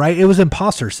 wall, though, right? It was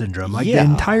imposter syndrome. Like Yeah. the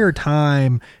entire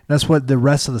time, that's what the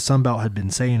rest of the Sun Belt had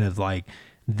been saying of like,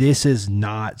 this is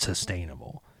not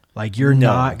sustainable. Like you're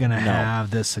not going to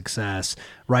have this success,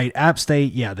 right? App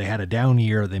State, they had a down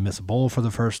year. They missed a bowl for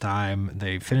the first time.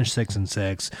 They finished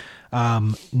 6-6.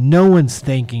 No one's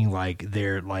thinking like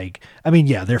they're like, I mean,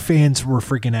 their fans were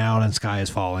freaking out and sky is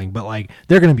falling, but like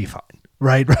they're going to be fine,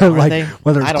 right? Like they?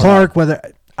 whether I it's don't Clark, whether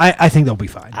I think they'll be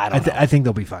fine. I don't know. I think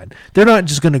they'll be fine. They're not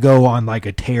just going to go on like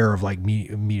a tear of like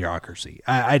mediocrity.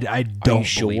 I don't Are you believe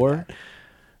sure? that.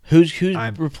 Who's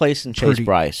I'm replacing Chase pretty-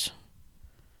 Bryce?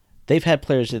 They've had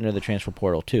players enter the transfer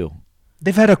portal too.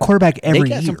 They've had a quarterback every They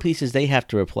got year. some pieces they have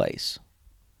to replace,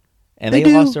 and They they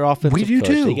do. lost their offensive We do coach.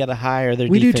 too. They got to hire their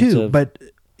We do defensive. too, but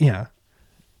yeah,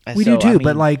 we So, do too. I mean,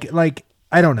 But like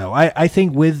I don't know. I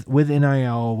think with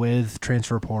NIL, with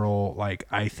transfer portal, like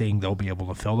I think they'll be able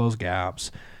to fill those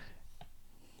gaps.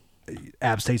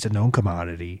 App State's a known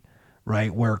commodity,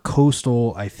 right? Where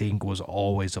Coastal, I think, was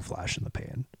always a flash in the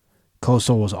pan.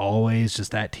 Coastal was always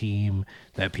just that team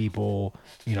that people,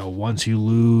 once you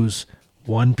lose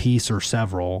one piece or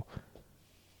several,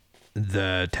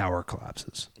 the tower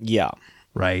collapses, yeah.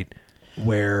 right?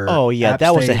 Where Oh yeah, App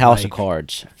that was a State, house of like,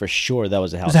 cards for sure. That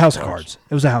was a house. It was a house of cards.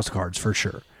 It was a house of cards for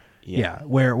sure. Yeah.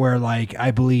 Where like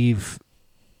I believe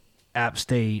App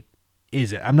State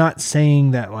is it. I'm not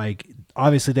saying that like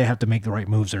obviously they have to make the right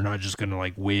moves. They're not just going to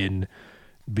like win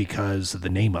because of the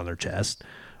name on their chest,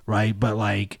 right? But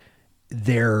like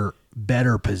they're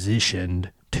better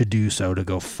positioned to do so, to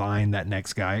go find that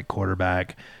next guy at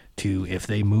quarterback, to if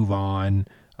they move on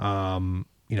from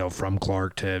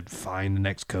Clark, to find the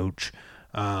next coach.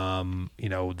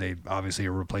 They obviously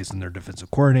are replacing their defensive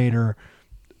coordinator.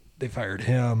 They fired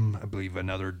him. I believe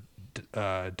another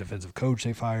defensive coach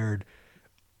they fired.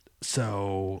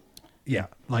 So, yeah,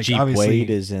 like Jeep obviously Wade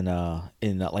is in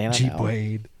Atlanta. Jeep now.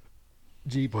 Wade,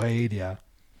 yeah.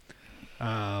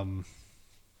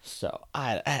 So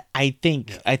I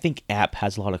think App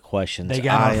has a lot of questions. They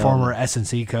got our former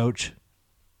S&C coach,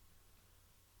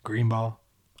 Greenball.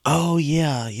 Oh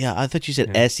yeah. I thought you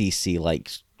said SEC, like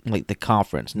the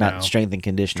conference, not No. strength and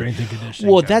conditioning. Strength and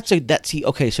conditioning Well,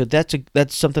 coach.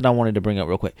 that's something I wanted to bring up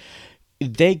real quick.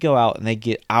 They go out and they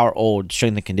get our old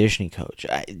strength and conditioning coach.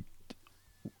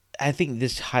 I think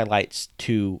this highlights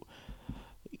to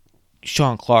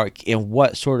Sean Clark and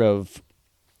what sort of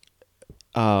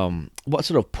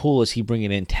pull is he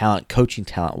bringing in coaching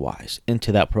talent wise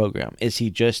into that program? Is he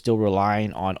just still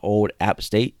relying on old App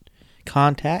State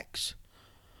contacts,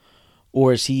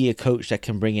 or is he a coach that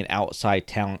can bring in outside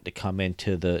talent to come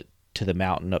into the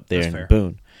mountain up there That's in fair.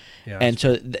 Boone? Yeah, And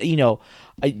so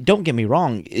don't get me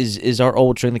wrong. Is our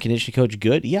old strength and conditioning coach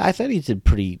good? Yeah, I thought he did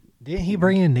pretty. didn't he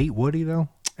bring in Nate Woody though?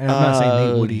 And I'm not saying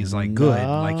Nate Woody is like good.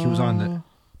 Like he was on the.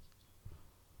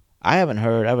 I haven't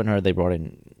heard they brought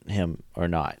in him or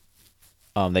not.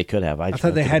 They could have. I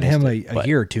thought they had him a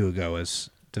year or two ago as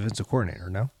defensive coordinator.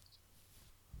 No,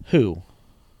 Who?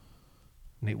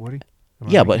 Nate Woody. Am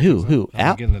I Yeah, but thinking who? Am I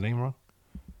App? getting the name wrong?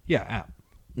 Yeah, App.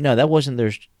 No, that wasn't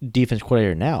their defense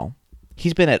coordinator now.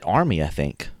 He's been at Army, I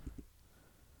think.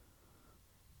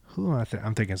 Who am I?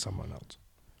 I'm thinking someone else.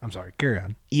 I'm sorry. Carry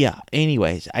on. Yeah.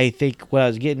 Anyways, I think what I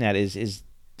was getting at is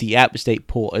the App State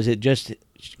pool. Is it just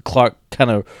Clark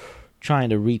kind of trying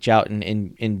to reach out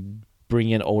and bring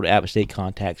in old App State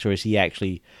contacts, or is he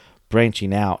actually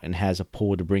branching out and has a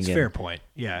pool to bring It's in? fair point.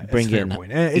 Yeah, bring it's fair in,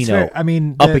 point. It's you know, fair. I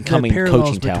mean, up-and-coming parallels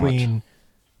coaching talent. between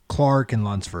Clark and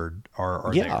Lunsford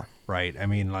are Yeah. there, right? I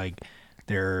mean, like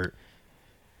they're.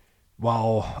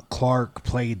 While Clark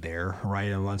played there,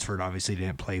 right, and Lunsford obviously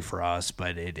didn't play for us,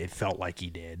 but it felt like he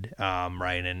did,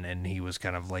 right, and he was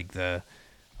kind of like the,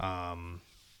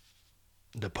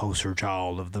 the poster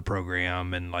child of the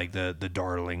program and like the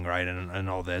darling, right, and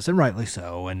all this, and rightly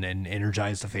so, and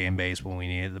energized the fan base when we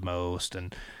needed it the most,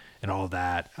 and all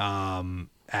that.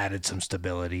 Added some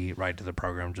stability right to the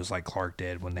program, just like Clark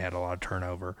did when they had a lot of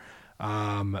turnover.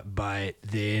 But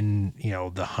then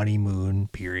the honeymoon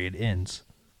period ends,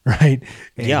 right,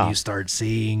 and Yeah. you start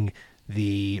seeing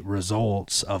the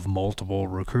results of multiple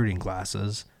recruiting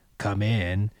classes come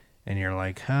in. And you're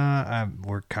like,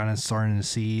 we're kind of starting to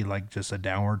see like just a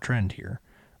downward trend here,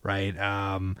 right?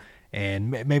 And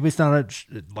maybe it's not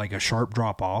like a sharp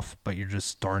drop off, but you're just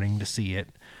starting to see it.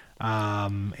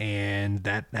 And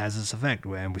that has its effect.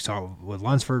 And we saw it with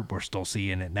Lunsford. We're still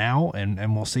seeing it now,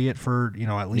 and we'll see it for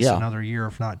at least another year,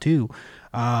 if not two.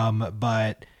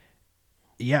 But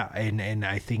yeah, and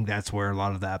I think that's where a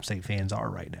lot of the App State fans are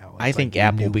right now. I think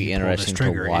App will be interesting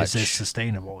to watch. Is this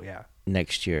sustainable? Yeah.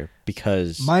 Next year,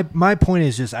 because my point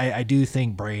is just I do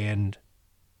think brand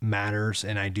matters,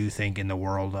 and I do think in the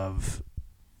world of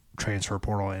transfer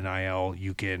portal NIL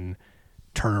you can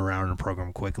turn around a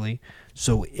program quickly.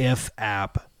 So if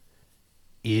App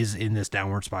is in this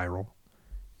downward spiral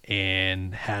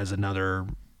and has another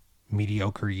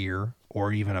mediocre year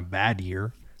or even a bad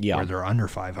year where they're under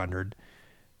 500,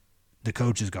 the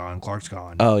coach is gone, Clark's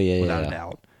gone, without a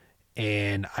doubt,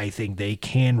 and I think they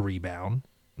can rebound.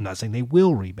 I'm not saying they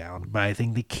will rebound, but I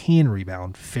think they can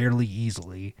rebound fairly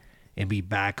easily and be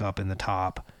back up in the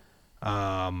top,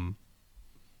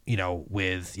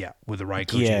 with the right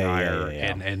coaching hire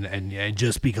and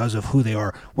just because of who they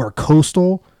are. Where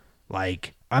Coastal,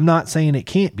 like, I'm not saying it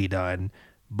can't be done,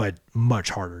 but much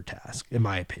harder task, in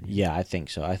my opinion. Yeah, I think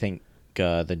so. I think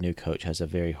the new coach has a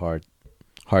very hard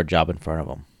job in front of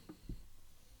him.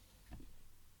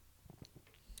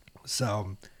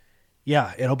 So,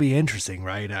 yeah, it'll be interesting,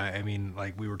 right? I mean,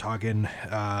 like we were talking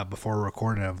before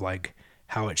recording of like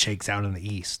how it shakes out in the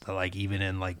East, like even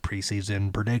in like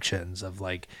preseason predictions of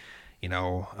like,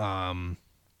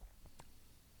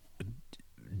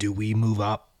 do we move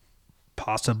up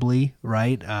possibly,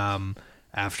 right?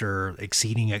 After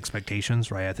exceeding expectations,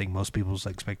 right? I think most people's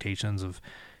expectations of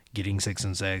getting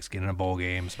 6-6, getting a bowl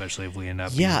game, especially if we end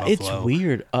up Yeah, being it's Buffalo.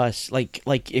 weird.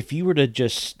 Like if you were to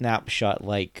just snapshot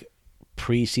like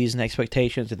preseason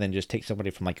expectations and then just take somebody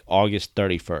from like August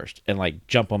 31st and like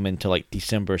jump them into like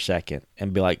December 2nd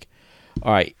and be like,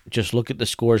 all right, just look at the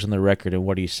scores on the record and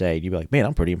what do you say? You'd be like, man,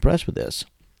 I'm pretty impressed with this.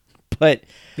 But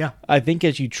Yeah. I think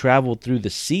as you traveled through the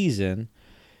season,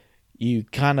 you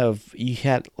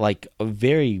had like a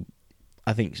very,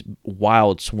 I think,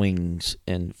 wild swings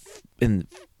in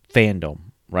fandom,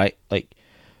 right? Like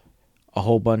a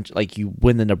whole bunch, like you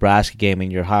win the Nebraska game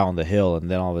and you're high on the hill,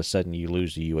 and then all of a sudden you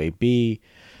lose to UAB.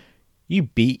 You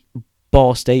beat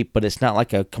Ball State, but it's not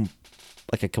like a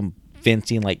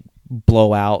convincing like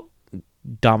blowout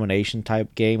domination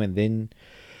type game, and then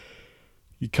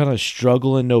you kind of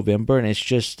struggle in November, and it's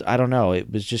just, I don't know, it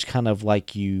was just kind of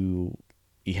like you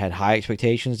had high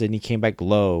expectations, then you came back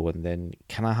low, and then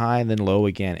kind of high, and then low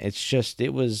again. It's just,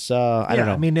 it was I don't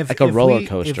know, I mean, if like a roller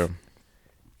coaster.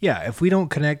 If we don't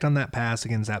connect on that pass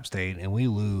against App State and we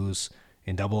lose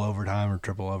in double overtime or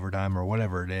triple overtime or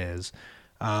whatever it is,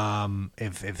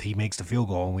 if he makes the field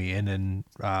goal and we end in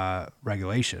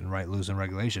regulation, right, losing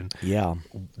regulation, Yeah.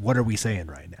 what are we saying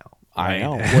right now? I Right?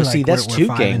 know. Well, see, that's we're 2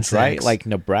 5 games, and right? 6. Like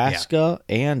Nebraska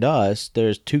and us,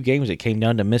 there's 2 games that came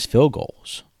down to missed field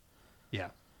goals. Yeah.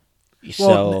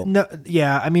 So Well,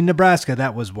 I mean, Nebraska,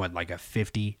 that was what, like a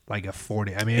 50, like a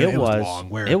 40. I mean, it was long.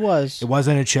 Where It was. It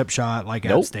wasn't a chip shot like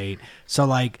App Nope. State. So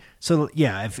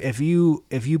yeah, if you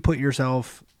put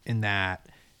yourself in that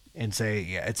and say,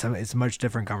 yeah, it's a much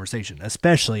different conversation,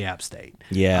 especially App State.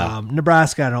 Yeah.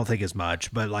 Nebraska, I don't think as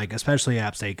much, but like especially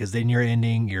App State, because then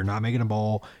you're not making a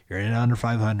bowl, you're in under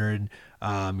 500,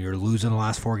 you're losing the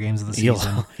last 4 games of the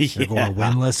season, you're going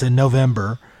winless in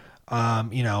November,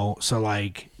 so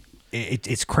like.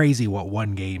 It's crazy what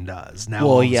one game does. Now, well,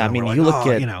 all of a yeah, I sudden mean, we're you like,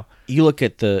 look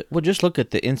at just look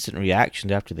at the instant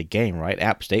reactions after the game, right?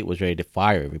 App State was ready to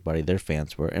fire everybody; their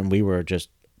fans were, and we were just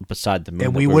beside the moon.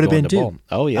 And that we were would have going been to too. bowl.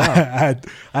 Oh yeah,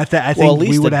 I think well, at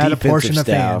least we would the have had a portion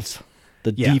defensive of fans. staff,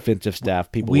 the Yeah. defensive staff,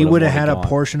 people. We would have had a gone.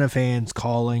 portion of fans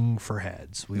calling for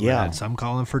heads. We would Yeah. have had some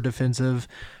calling for defensive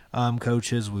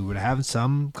coaches. We would have had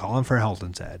some calling for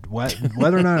Helton's head.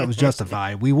 Whether or not it was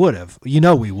justified, we would have.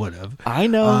 We would have. I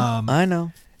know. I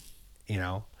know.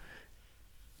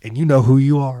 And you know who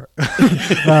you are.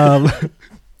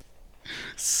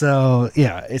 So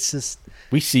yeah, it's just.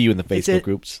 We see you in the Facebook it.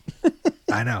 groups.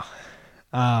 I know.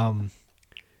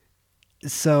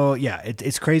 So yeah,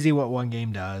 it's crazy what one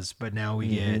game does, but now we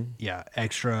get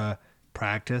extra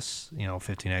practice,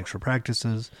 15 extra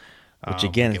practices. Which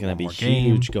again we is get going to one be more game.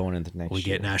 huge going into next We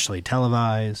year. get nationally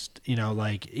televised.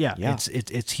 Yeah.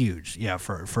 It's huge. Yeah,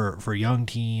 for a young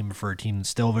team, for a team that's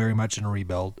still very much in a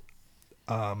rebuild.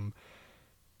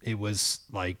 It was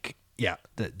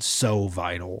that's so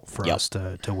vital for us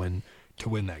to win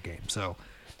that game. So,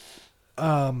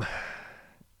 All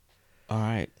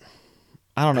right.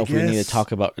 I don't know if we need to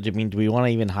talk about. I mean, do we want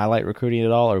to even highlight recruiting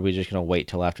at all, or are we just going to wait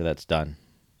till after that's done?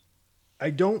 I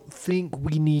don't think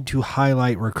we need to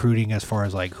highlight recruiting as far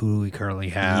as like who we currently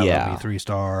have. Yeah. 3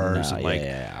 stars, No, and like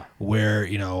yeah.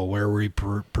 where we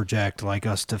project like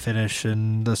us to finish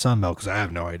in the Sun Belt, because I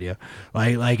have no idea.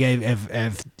 Like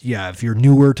if you're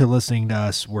newer to listening to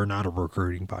us, we're not a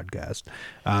recruiting podcast.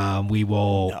 We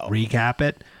will recap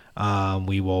it.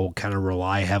 We will kind of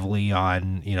rely heavily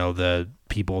on the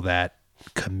people that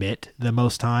commit the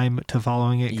most time to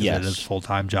following it, because it is a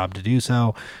full-time job to do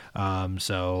so.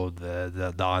 So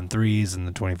the on threes and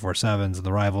the 24/7s and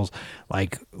the rivals,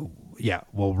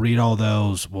 we'll read all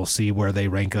those. We'll see where they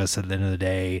rank us at the end of the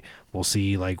day. We'll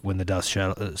see like when the dust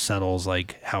settles,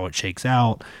 like how it shakes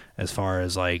out as far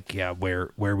as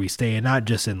where we stay, and not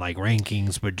just in like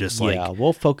rankings, but just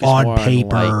we'll focus on more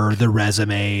paper, on, the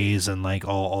resumes and like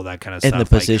all that kind of and stuff.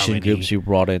 the position groups you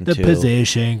brought into. The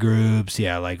position groups, we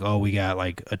got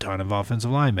like a ton of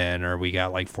offensive linemen, or we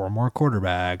got like 4 more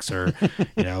quarterbacks, or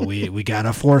we got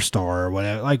a 4-star or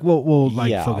whatever. Like we'll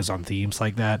focus on themes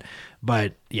like that.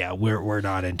 But we're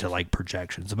not into like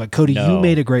projections. But Cody, you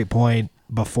made a great point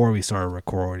before we started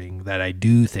recording that I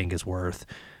do think is worth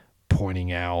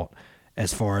pointing out,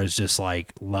 as far as just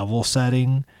like level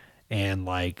setting and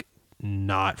like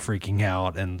not freaking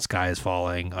out and sky is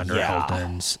falling under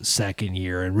Helton's second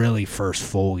year and really first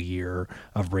full year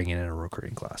of bringing in a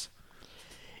recruiting class.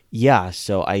 Yeah,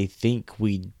 so I think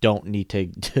we don't need to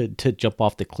jump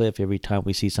off the cliff every time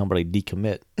we see somebody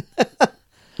decommit.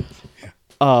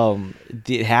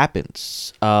 It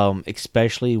happens,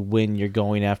 especially when you're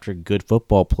going after good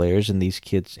football players and these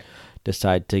kids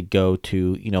decide to go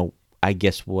to, I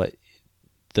guess what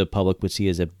the public would see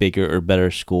as a bigger or better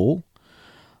school.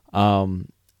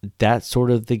 That's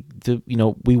sort of the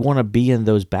we want to be in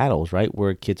those battles, right?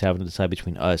 Where kids having to decide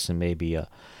between us and maybe a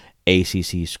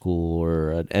ACC school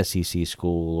or an SEC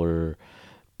school or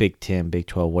Big 10, Big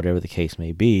 12, whatever the case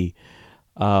may be.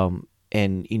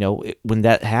 And, when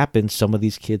that happens, some of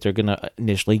these kids are going to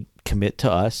initially commit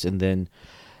to us. And then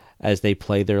as they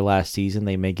play their last season,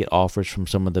 they may get offers from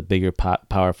some of the bigger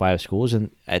Power 5 schools.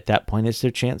 And at that point, it's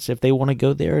their chance if they want to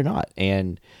go there or not.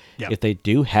 And if they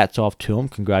do, hats off to them.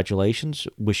 Congratulations.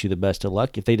 Wish you the best of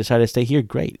luck. If they decide to stay here,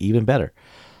 great. Even better.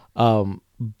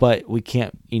 But we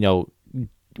can't,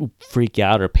 freak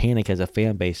out or panic as a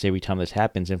fan base every time this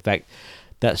happens. In fact,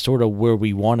 that's sort of where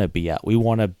we want to be at. We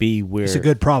want to be where... It's a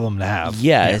good problem to have.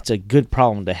 Yeah, it's a good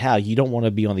problem to have. You don't want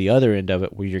to be on the other end of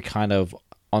it where you're kind of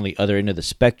on the other end of the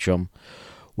spectrum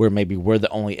where maybe we're the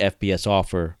only FBS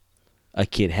offer a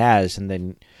kid has, and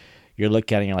then you're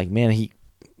looking at it and you're like, man, he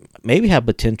maybe have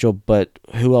potential, but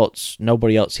who else?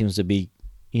 Nobody else seems to be,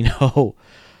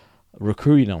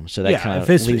 recruiting them. So that kind of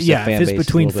leaves the fan base if it's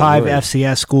between 5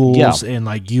 FCS schools and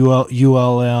like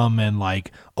ULM and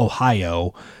like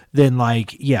Ohio, then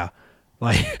like he's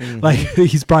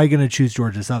probably going to choose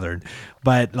Georgia Southern.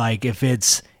 But like if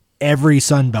it's every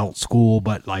Sun Belt school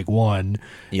but like one,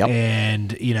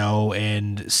 and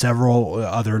and several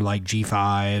other like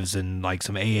G5s and like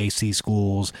some AAC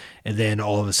schools, and then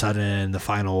all of a sudden in the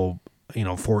final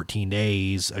 14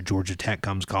 days a Georgia Tech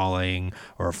comes calling,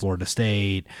 or a Florida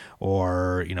State,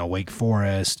 or Wake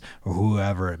Forest, or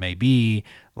whoever it may be,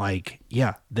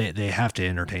 they have to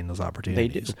entertain those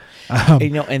opportunities. They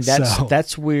do. And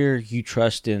that's where you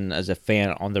trust in as a fan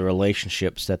on the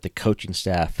relationships that the coaching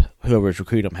staff, whoever's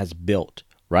recruiting them, has built,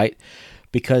 right?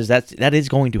 Because that is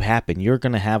going to happen. You're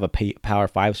going to have a Power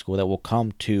 5 school that will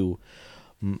come to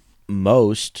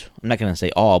most, I'm not going to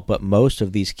say all, but most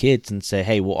of these kids and say,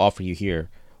 hey, we'll offer you here.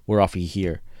 We'll offer you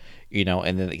here.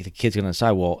 And then the kid's going to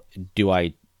decide, well, do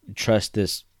I trust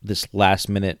this last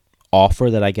minute offer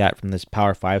that I got from this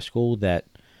Power 5 school that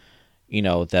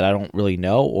that I don't really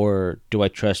know, or do I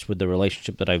trust with the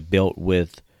relationship that I've built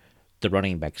with the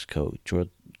running backs coach or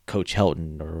Coach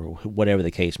Helton or whatever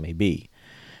the case may be?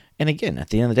 And again, at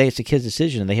the end of the day, it's a kid's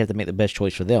decision and they have to make the best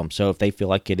choice for them. So if they feel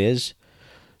like it is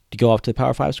to go off to the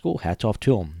Power 5 school, hats off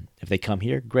to them. If they come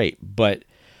here, great. But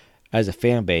as a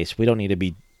fan base, we don't need to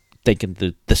be thinking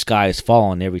the sky is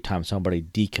falling every time somebody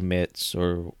decommits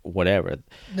or whatever.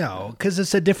 No, because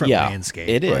it's a different landscape.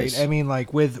 It right? is. I mean,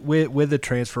 like with the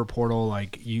transfer portal,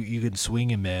 like you can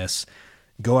swing and miss,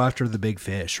 go after the big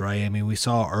fish, right? I mean, we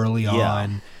saw early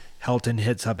on Helton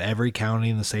hits up every county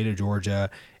in the state of Georgia,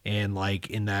 and like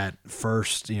in that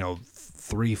first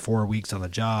 3-4 weeks on the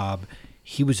job,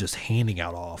 he was just handing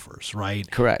out offers, right?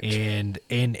 Correct. And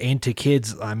to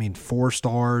kids, I mean, 4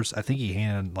 stars. I think he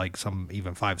handed like some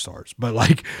even 5 stars, but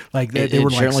like they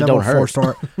were like several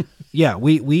 4-star. Yeah,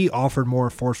 we offered more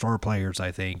 4-star players,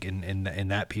 I think, in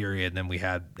that period than we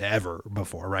had ever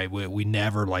before, right? We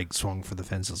never like swung for the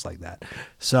fences like that.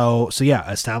 So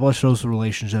yeah, establish those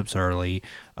relationships early.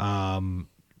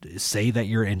 Say that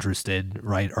you're interested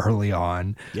right early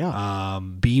on. Yeah.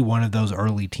 Be one of those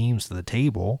early teams to the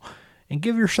table. And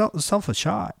give yourself a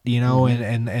shot,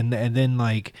 and then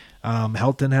like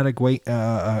Helton had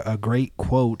a great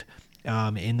quote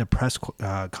in the press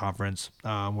conference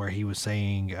where he was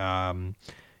saying,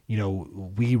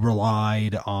 we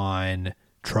relied on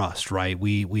trust, right?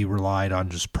 We relied on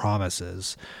just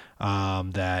promises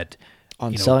that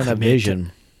on selling a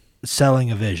vision.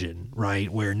 Selling a vision, right?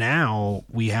 Where now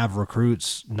we have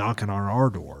recruits knocking on our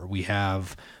door. We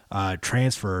have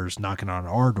transfers knocking on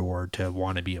our door to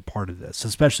want to be a part of this,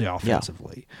 especially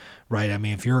offensively, right? I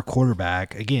mean, if you're a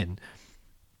quarterback, again,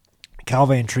 Cal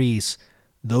Vantrease,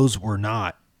 those were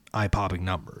not eye-popping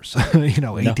numbers.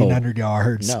 1,800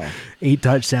 yards, 8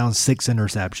 touchdowns, 6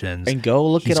 interceptions. And go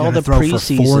look He's at all the throw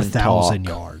preseason for 4,000 talk.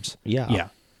 yards. Yeah.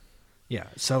 Yeah.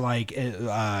 So like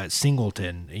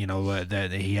Singleton, that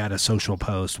he had a social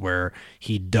post where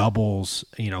he doubles,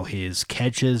 his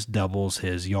catches, doubles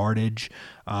his yardage,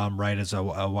 right, as a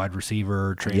wide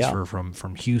receiver transfer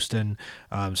from Houston.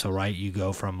 So right, you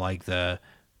go from like the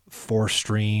 4th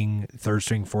string, 3rd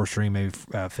string, 4th string, maybe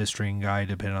 5th string guy,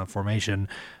 depending on formation,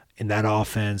 in that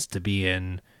offense to be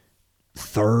in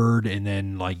 3rd and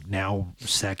then like now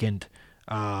 2nd,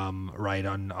 right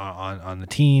on the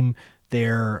team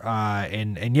there,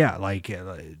 and yeah, like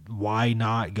why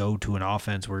not go to an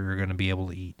offense where you're going to be able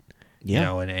to eat,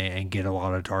 and get a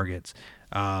lot of targets.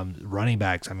 Running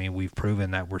backs, I mean, we've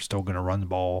proven that we're still going to run the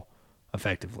ball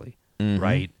effectively,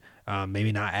 right?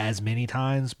 Maybe not as many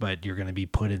times, but you're going to be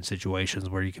put in situations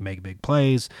where you can make big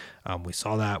plays. We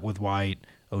saw that with White,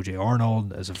 O.J.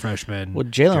 Arnold as a freshman. Well,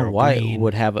 Jalen White Green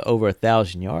would have over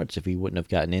 1,000 yards if he wouldn't have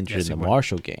gotten injured in the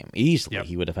Marshall game. Easily,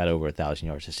 he would have had over 1,000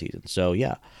 yards this season. So,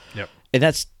 yeah. Yep. And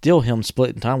that's still him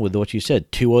splitting time with what you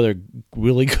said, 2 other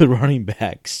really good running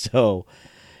backs. So,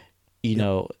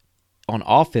 on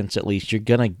offense at least, you're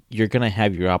gonna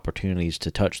have your opportunities to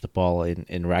touch the ball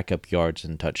and rack up yards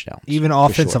and touchdowns. Even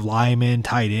offensive linemen,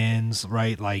 tight ends,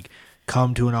 right? Like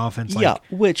come to an offense. Like,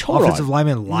 which hold offensive on.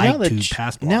 linemen like to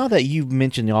pass block. Now that you've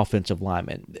mentioned the offensive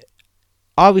linemen,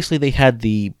 obviously they had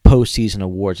the postseason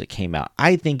awards that came out.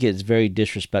 I think it's very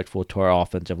disrespectful to our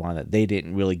offensive line that they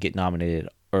didn't really get nominated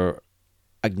or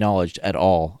acknowledged at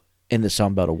all in the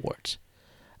Sun Belt Awards.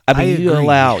 I mean, you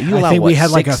allow. I think we had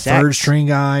like a 3rd sacks? string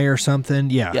guy or something.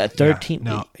 Yeah, 13.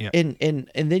 No, yeah. And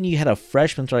then you had a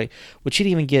freshman, right, which he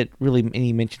didn't even get really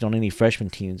any mention on any freshman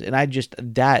teams. And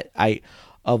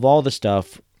of all the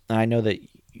stuff, and I know that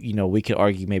we could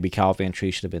argue maybe Cal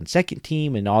Vantrease should have been 2nd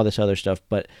team and all this other stuff,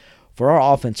 but for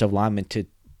our offensive linemen to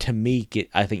me get,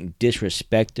 I think,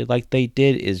 disrespected like they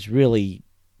did is really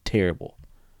terrible.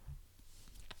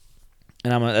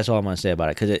 And that's all I'm going to say about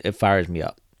it because it fires me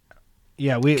up.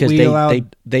 Yeah,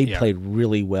 they played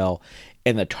really well,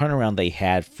 and the turnaround they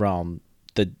had from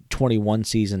the 21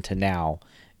 season to now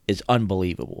is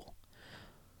unbelievable.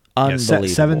 Unbelievable.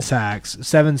 7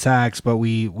 sacks, but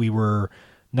we were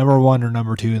number 1 or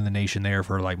number 2 in the nation there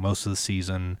for like most of the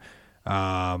season.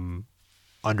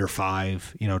 Under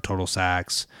 5, total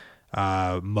sacks.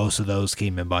 Most of those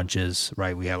came in bunches,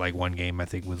 right? We had like one game I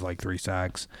think with like 3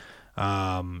 sacks.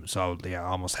 So yeah,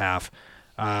 almost half.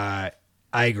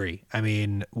 I agree. I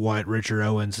mean, what Richard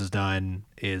Owens has done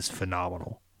is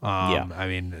phenomenal. I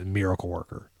mean, miracle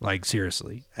worker. Like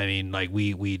seriously. I mean, like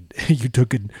we you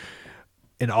took an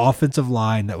offensive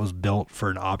line that was built for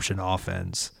an option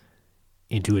offense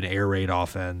into an air raid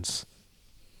offense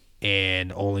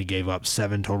and only gave up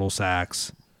 7 total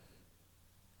sacks.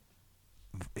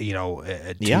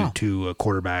 To a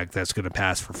quarterback that's going to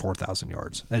pass for 4,000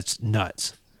 yards. That's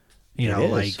nuts.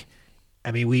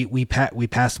 I mean, we passed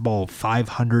the ball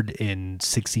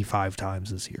 565 times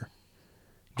this year.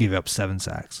 Gave up 7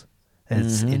 sacks.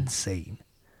 It's insane.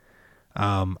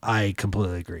 I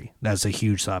completely agree. That's a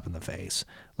huge slap in the face.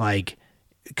 Like,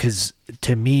 because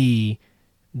to me,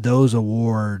 those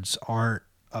awards aren't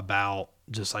about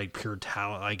just like pure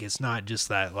talent. Like, it's not just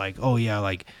that. Like, oh yeah,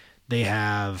 like they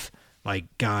have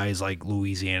like guys like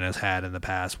Louisiana's had in the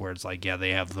past where it's like, yeah, they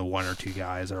have the 1 or 2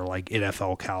 guys that are like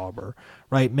NFL caliber,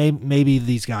 right? Maybe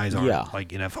these guys aren't like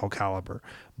NFL caliber,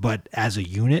 but as a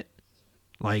unit,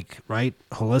 like right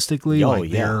holistically, Oh, like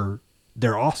yeah.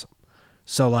 they're awesome.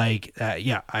 So like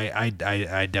yeah, I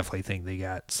definitely think they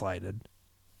got slighted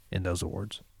in those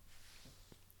awards.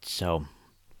 So,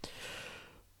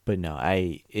 but no,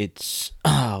 it's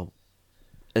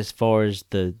as far as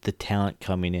the talent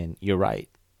coming in, you're right.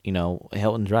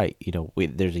 Hilton's right.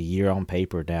 There's a year on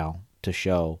paper now to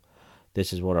show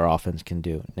this is what our offense can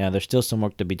do. Now, there's still some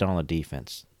work to be done on the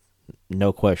defense,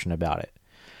 no question about it.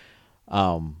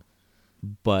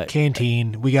 But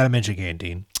Canteen, we got to mention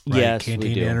Canteen. Right? Yes, we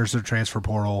Canteen do. enters the transfer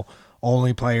portal.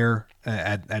 Only player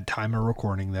at time of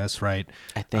recording this, right?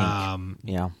 I think,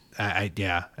 yeah,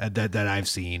 that I've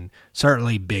seen.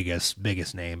 Certainly biggest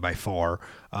name by far,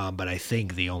 but I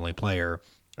think the only player,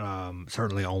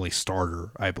 certainly only starter,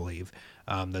 I believe,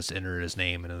 that's entered his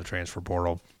name into the transfer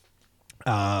portal.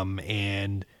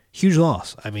 And huge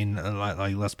loss. I mean,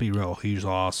 like let's be real, huge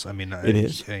loss. I mean, It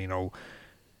is.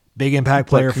 Big impact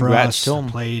player for congrats us. to him.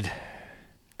 Played.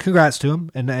 Congrats to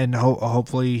him, and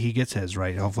hopefully he gets his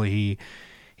right. Hopefully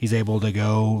he's able to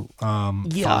go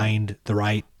find the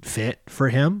right fit for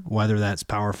him, whether that's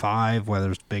Power 5, whether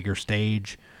it's bigger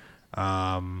stage.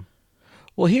 Well,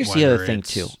 here's the Whether other thing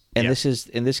it's- too, and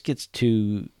yeah. this gets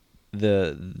to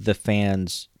the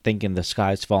fans thinking the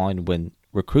sky's falling when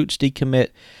recruits decommit.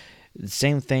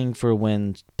 Same thing for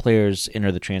when players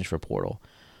enter the transfer portal.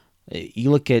 You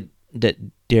look at that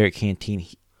Derek Canteen.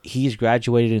 He's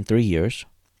graduated in 3 years.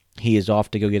 He is off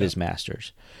to go get his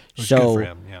master's. Which is So good for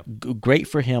him, yeah. great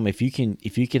for him. If you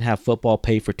can have football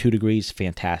pay for 2 degrees,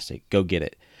 fantastic. Go get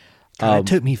it. God, it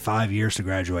took me 5 years to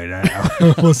graduate.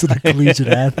 I wasn't a collegiate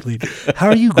athlete. How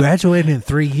are you graduating in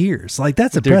 3 years? Like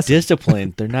that's They're impressive.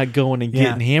 disciplined. They're not going and Yeah.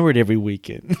 getting hammered every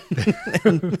weekend.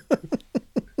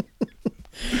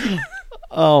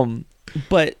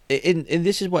 But and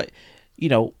this is what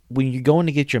when you're going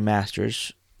to get your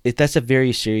master's, that's a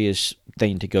very serious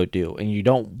thing to go do, and you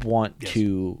don't want Yes.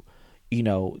 to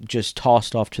just toss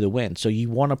it off to the wind. So you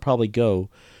want to probably go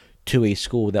to a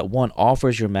school that, one,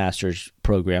 offers your master's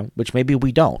program, which maybe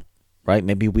we don't, right?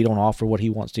 Maybe we don't offer what he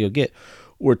wants to go get,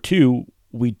 or two,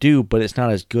 we do, but it's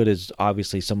not as good as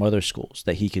obviously some other schools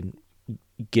that he can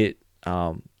get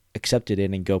accepted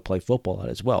in and go play football at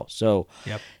as well. So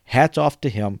Yep. hats off to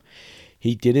him.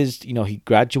 He did his, he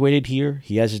graduated here.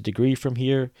 He has his degree from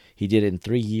here. He did it in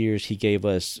 3 years. He gave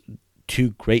us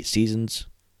 2 great seasons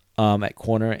at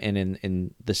corner and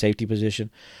in the safety position.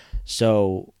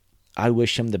 So I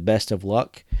wish him the best of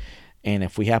luck. And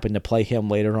if we happen to play him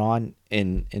later on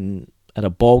in at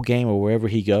a bowl game or wherever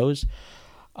he goes,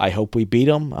 I hope we beat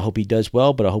him. I hope he does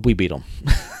well, but I hope we beat him.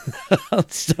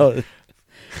 So,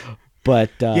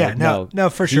 but no,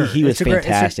 for sure. He was It's a great-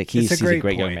 fantastic. it's He's a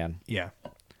great young point. man. Yeah.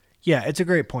 Yeah, it's a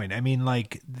great point. I mean,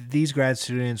 like these grad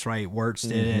students, right? Wirtz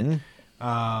did it,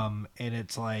 and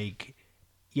it's like,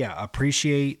 yeah,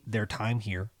 appreciate their time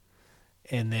here,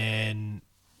 and then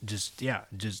just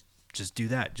do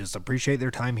that. Just appreciate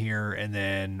their time here, and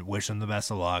then wish them the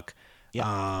best of luck.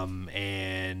 Yeah.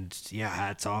 And yeah,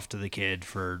 hats off to the kid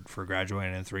for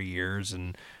graduating in 3 years,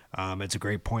 and it's a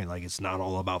great point. Like it's not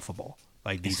all about football.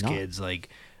 Like these not. kids, like.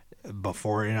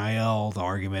 Before NIL, the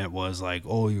argument was like,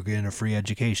 "Oh, you're getting a free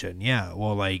education." Yeah,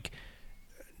 well, like,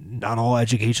 not all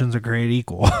educations are created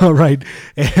equal, right?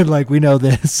 And like we know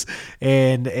this,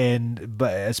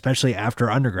 but especially after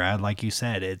undergrad, like you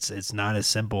said, it's not as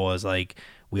simple as like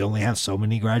we only have so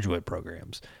many graduate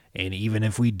programs, and even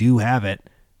if we do have it,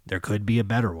 there could be a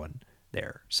better one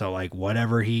there. So like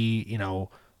whatever he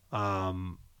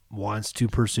wants to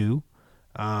pursue.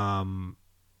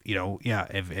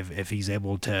 If he's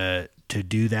able to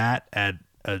do that at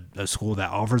a school that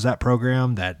offers that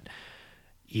program, that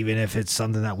even if it's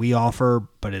something that we offer,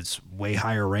 but it's way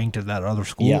higher ranked at that other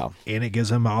school, Yeah. and it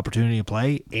gives him an opportunity to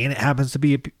play, and it happens to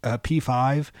be a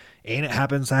P5, and it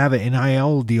happens to have an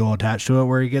NIL deal attached to it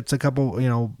where he gets a couple,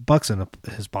 bucks in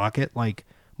his pocket, like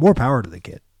more power to the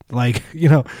kid. Like,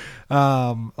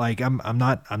 like I'm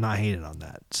not hating on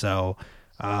that. So,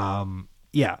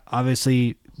 yeah,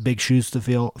 obviously big shoes to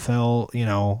fill,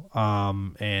 and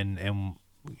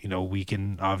we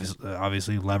can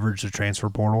obviously leverage the transfer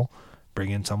portal, bring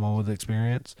in someone with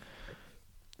experience,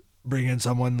 bring in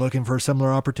someone looking for a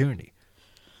similar opportunity,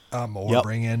 or Yep.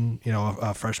 bring in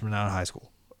a freshman out of high school.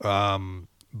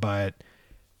 But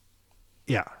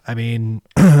yeah, I mean,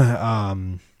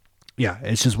 yeah,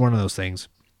 it's just one of those things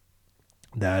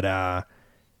that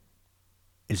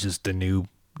it's just the new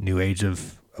age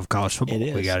of college football. It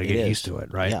is. We got to It get is. used to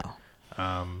it, right?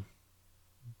 Yeah.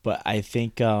 But I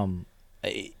think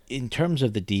in terms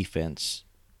of the defense,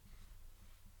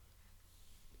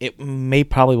 it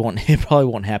probably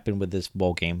won't happen with this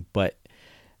bowl game, but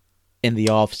in the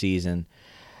off season,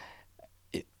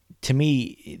 to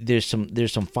me, there's some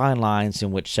fine lines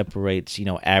in which separates,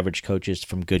 average coaches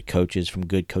from good coaches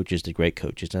to great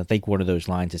coaches. And I think one of those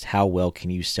lines is how well can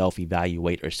you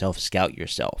self-evaluate or self-scout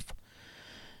yourself.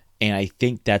 And I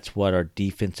think that's what our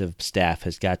defensive staff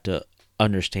has got to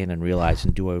understand and realize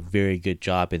and do a very good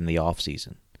job in the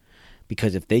offseason.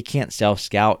 Because if they can't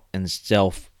self-scout and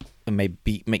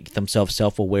make themselves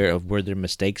self-aware of where their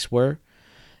mistakes were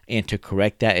and to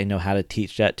correct that and know how to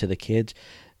teach that to the kids,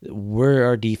 where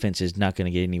our defense is not going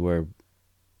to get anywhere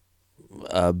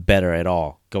better at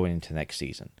all going into next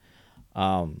season.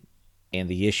 And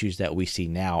the issues that we see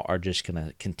now are just going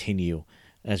to continue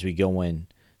as we go in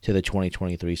to the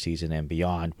 2023 season and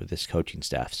beyond with this coaching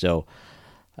staff. So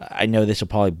I know this will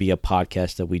probably be a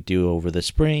podcast that we do over the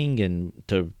spring and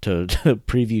to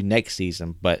preview next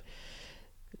season, but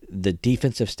the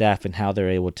defensive staff and how they're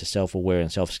able to self-aware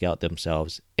and self-scout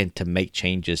themselves and to make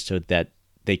changes so that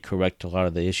they correct a lot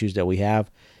of the issues that we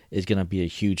have is going to be a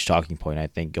huge talking point, I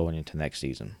think, going into next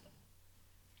season.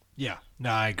 Yeah, no,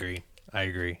 I agree.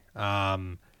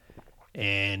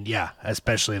 And yeah,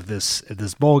 especially if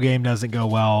this bowl game doesn't go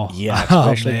well. Yeah,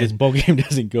 especially if this bowl game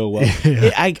doesn't go well.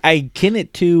 Yeah. I kin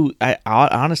it to,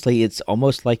 honestly, it's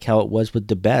almost like how it was with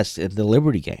the best in the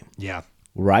Liberty game. Yeah.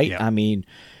 Right? Yeah. I mean,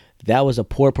 that was a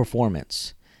poor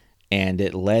performance. And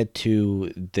it led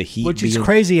to the Heat, which is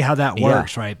crazy how that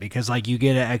works, right? Because like you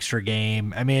get an extra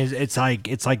game. I mean, it's like the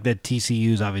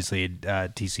TCU's obviously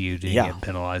TCU didn't get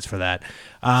penalized for that,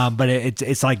 but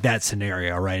it's like that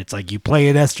scenario, right? It's like you play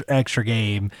an extra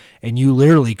game, and you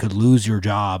literally could lose your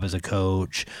job as a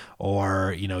coach,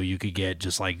 or you could get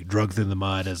just like drugged through the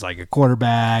mud as like a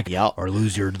quarterback, or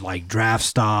lose your like draft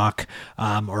stock,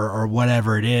 or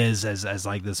whatever it is as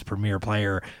like this premier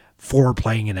player for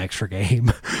playing an extra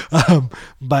game.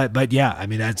 But yeah, I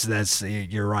mean, that's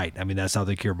you're right. I mean, that's how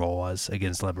the Cure Bowl was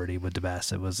against Liberty with the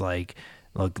best. It was like,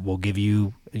 look, we'll give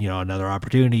you, another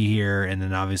opportunity here. And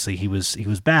then obviously he was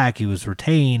back, he was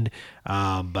retained,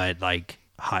 but like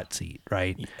hot seat,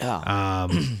 right? Yeah.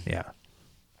 Yeah.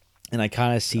 And I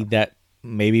kind of see that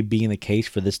maybe being the case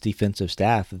for this defensive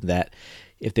staff, that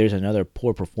if there's another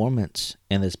poor performance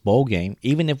in this bowl game,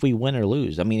 even if we win or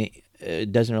lose, I mean,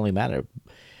 it doesn't really matter.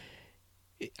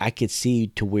 I could see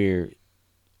to where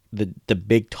the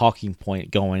big talking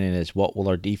point going in is, what will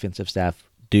our defensive staff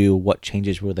do? What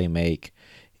changes will they make,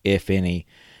 if any?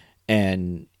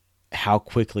 And how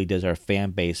quickly does our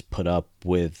fan base put up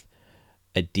with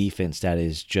a defense that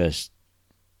is just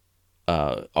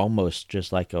almost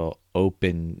just like a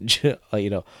open,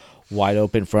 wide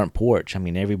open front porch? I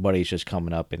mean, everybody's just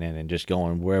coming up and in and just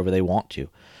going wherever they want to.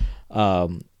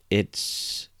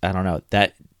 It's, I don't know,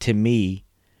 that to me,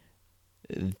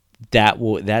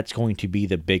 that's going to be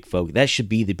the big focus. That should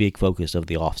be the big focus of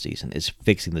the offseason, is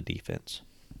fixing the defense.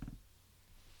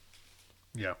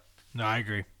 Yeah. No, I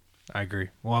agree.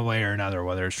 One way or another,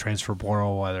 whether it's transfer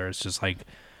portal, whether it's just like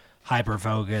hyper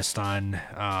focused on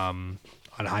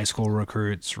high school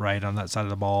recruits, right, on that side of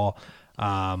the ball,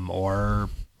 or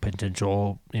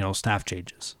potential, staff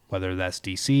changes, whether that's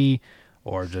DC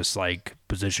or just like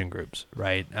position groups,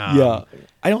 right? I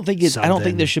don't think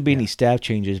there should be any staff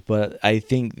changes, but I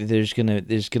think there's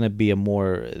gonna be an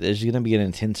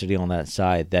intensity on that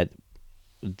side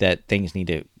that things need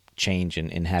to change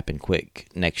and happen quick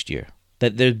next year.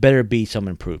 That there better be some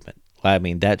improvement. I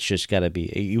mean, that's just got to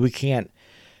be. We can't.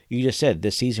 You just said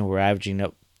this season we're averaging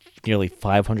up nearly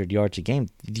 500 yards a game.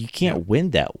 You can't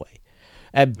win that way.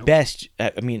 At best,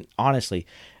 I mean, honestly,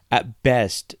 at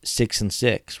best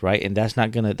 6-6, right? And that's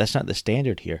not the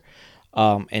standard here.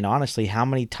 And honestly, how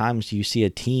many times do you see a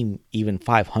team even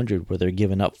 500 where they're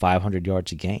giving up 500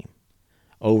 yards a game,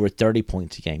 over 30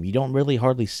 points a game? You don't really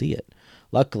hardly see it.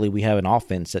 Luckily, we have an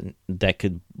offense that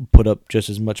could put up just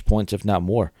as much points, if not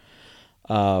more.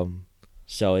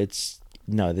 So it's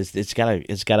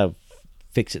gotta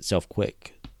fix itself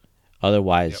quick.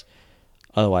 Otherwise,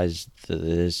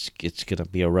 it's gonna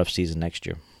be a rough season next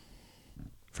year.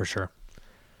 For sure.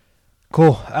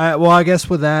 Cool. Well, I guess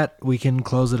with that, we can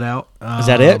close it out. Is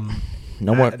that it?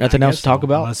 No more. Nothing else to talk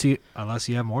about? Unless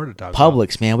you have more to talk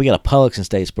Publix, about. Man. We got a Publix in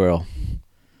Statesboro.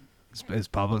 Is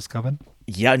Publix coming?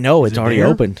 Yeah, no, it's already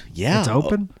opened. Yeah. It's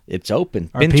open? It's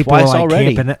open. Are Been people twice like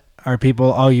already.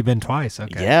 You've been twice.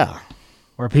 Okay. Yeah.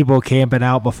 Were people camping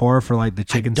out before for like the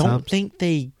chicken subs? I don't think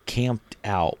they camped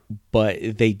out,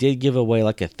 but they did give away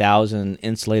like 1,000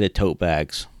 insulated tote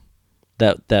bags.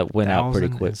 That went out pretty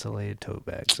quick. Insulated tote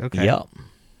bags. Okay. Yep.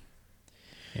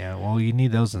 Yeah. Well, you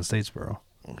need those in Statesboro.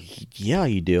 Yeah,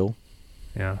 you do.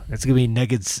 Yeah, it's gonna be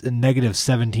negative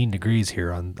 17 degrees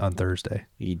here on Thursday.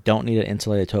 You don't need an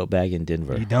insulated tote bag in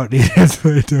Denver. You don't need an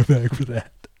insulated tote bag for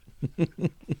that.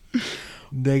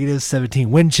 -17.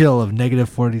 Wind chill of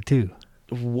 -42.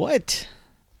 What?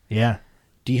 Yeah.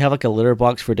 Do you have like a litter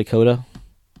box for Dakota?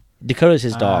 Dakota's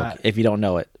his dog, if you don't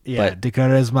know it. Yeah, But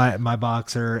Dakota is my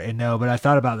boxer, and no, but I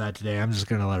thought about that today. I'm just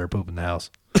gonna let her poop in the house.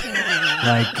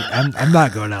 Like I'm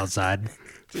not going outside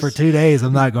for 2 days.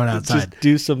 I'm not going outside. just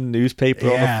do some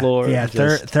newspaper on the floor. Yeah, and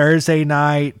just- Thursday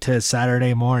night to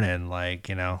Saturday morning. Like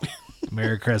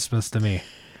Merry Christmas to me.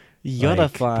 You gotta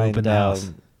like, poop in find the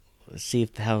house. see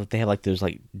if they have like those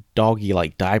like doggy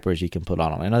like diapers you can put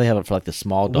on them. I know they have it for like the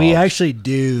small dogs. We actually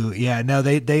do. Yeah, no,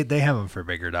 they have them for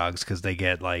bigger dogs because they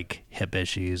get like hip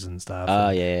issues and stuff. Oh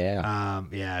And, yeah.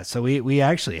 yeah. So we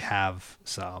actually have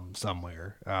some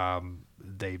somewhere.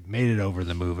 They made it over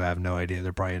the move. I have no idea.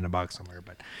 They're probably in a box somewhere,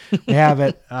 but we have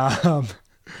it.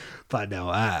 But no,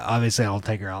 obviously I'll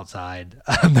take her outside.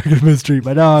 I'm not gonna mistreat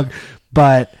my dog,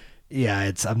 but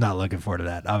yeah, I'm not looking forward to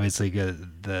that. Obviously,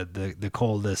 the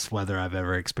coldest weather I've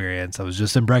ever experienced. I was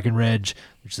just in Breckenridge,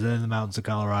 which is in the mountains of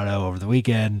Colorado, over the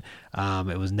weekend.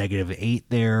 It was -8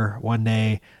 there one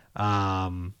day.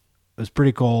 It was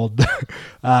pretty cold, but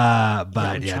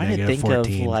I'm yeah, trying to think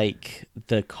 -14. of like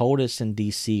the coldest in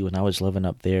DC when I was living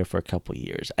up there for a couple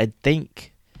years. I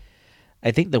think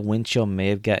the wind chill may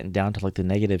have gotten down to like the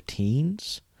negative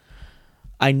teens.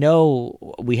 I know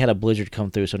we had a blizzard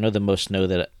come through, so I know the most snow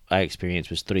that I experienced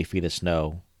was 3 feet of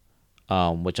snow,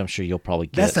 which I'm sure you'll probably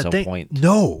get That's at the some thing. point.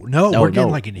 No, we're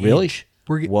getting like an really? inch.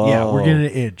 We're Whoa. getting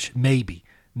an inch, maybe.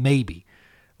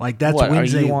 Like that's What,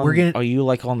 Wednesday. Are you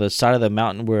like on the side of the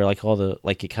mountain where like all the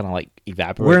like it kind of like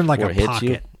evaporates? We're in like before a it hits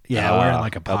pocket. you? Yeah, we're in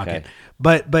like a pocket.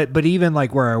 Okay. But even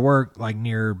like where I work, like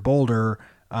near Boulder,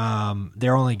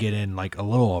 they're only getting like a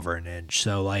little over an inch.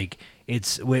 So like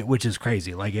which is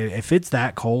crazy. Like if it's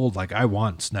that cold, like I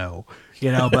want snow,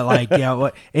 But like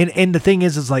and the thing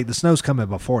is like the snow's coming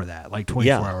before that, like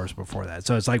 24 hours before that.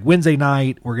 So it's like Wednesday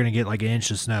night we're gonna get like an inch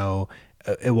of snow.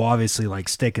 It will obviously like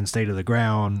stick and stay to the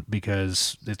ground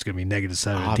because it's gonna be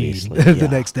 -17 Obviously, the yeah.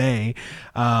 next day,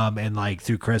 and like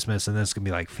through Christmas, and then it's gonna be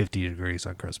like 50 degrees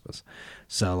on Christmas.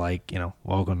 So like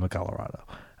welcome to Colorado.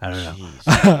 I don't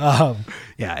know.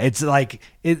 Yeah, it's like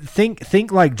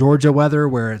think like Georgia weather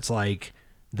where it's like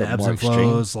the ebbs more and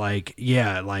flows, like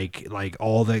like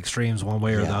all the extremes one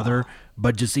way or the Yeah. other,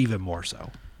 but just even more so.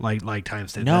 Like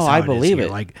times 10. No, That's how I is believe here.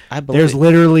 it. Like I believe there's it.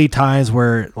 literally times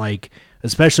where like,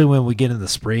 especially when we get in the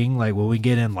spring, like when we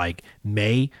get in like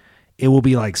May, it will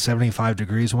be like 75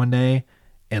 degrees one day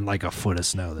and like a foot of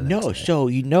snow the next No, day.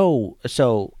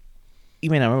 so you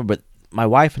may not remember, but my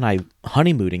wife and I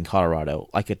honeymooned in Colorado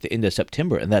like at the end of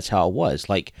September, and that's how it was.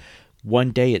 Like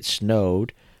one day it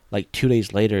snowed, like 2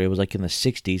 days later it was like in the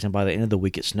 60s, and by the end of the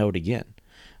week it snowed again.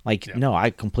 Like no, I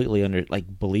completely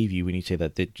believe you when you say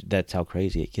that that's how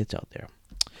crazy it gets out there.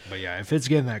 But yeah, if it's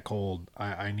getting that cold,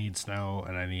 I need snow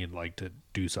and I need like to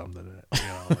do something in it.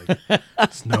 Like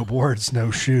snowboard,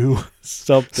 snowshoe,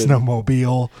 Something.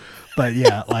 snowmobile. But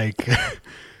yeah, like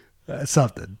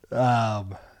something.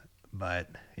 But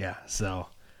yeah, so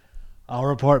I'll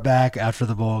report back after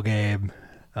the bowl game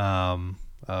of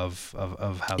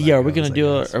how. Yeah, that are we goes, gonna I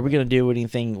do guess. Are we gonna do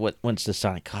anything? When's the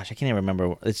sign? Gosh, I can't even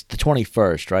remember. It's the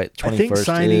 21st, right?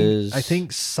 21st I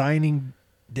think signing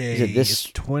day Is it this-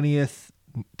 is 20th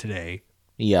today.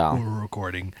 Yeah, When we're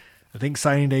recording. I think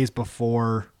signing day is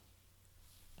before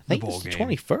I think the bowl it's the game.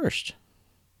 21st.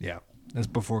 Yeah, it's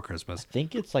before Christmas. I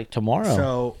think it's like tomorrow.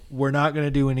 So we're not going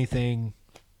to do anything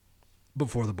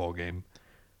before the bowl game.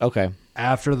 Okay,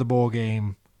 After the bowl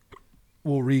game,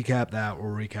 we'll recap that.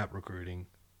 We'll recap recruiting.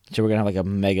 so we're gonna have like a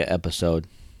mega episode.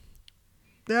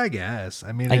 Yeah, I guess.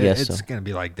 I mean, I guess it's so. going to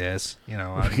be like this. We're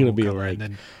gonna be cover it, like- and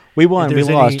then We won. If We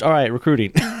there's lost. any- All right,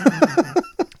 recruiting.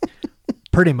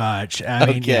 pretty much. I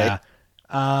mean, Okay. yeah.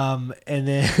 And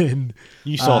then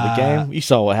You saw the game. You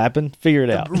saw what happened. Figure it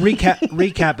out.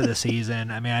 recap of the season.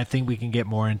 I mean, I think we can get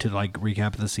more into like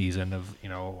recap of the season of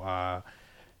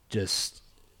just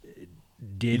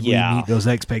did we meet those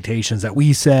expectations that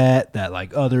we set, that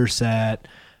like others set.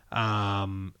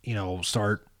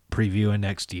 Start previewing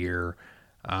next year,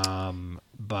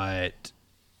 but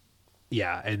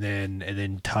yeah, and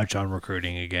then touch on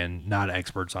recruiting again. Not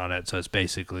experts on it, so it's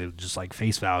basically just like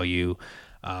face value,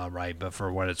 right? But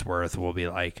for what it's worth, we'll be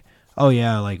like, oh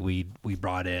yeah, like we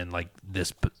brought in like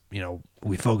this,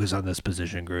 we focus on this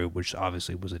position group, which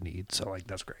obviously was a need, so like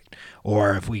that's great.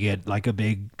 Or if we get like a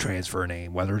big transfer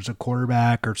name, whether it's a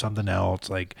quarterback or something else,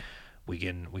 like we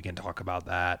can talk about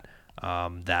that.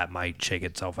 That might shake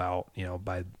itself out,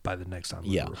 by the next time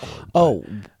we record. Oh,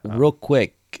 real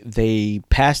quick, they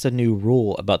passed a new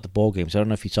rule about the bowl games. I don't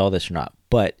know if you saw this or not,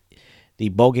 but the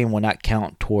bowl game will not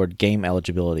count toward game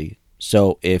eligibility.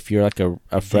 So if you're like a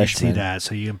Did see freshman, that,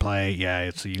 so you can play. Yeah,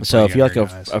 so you. Can so play if you're like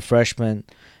younger guys. a freshman,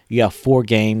 you have 4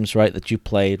 games, right, that you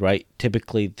played, right?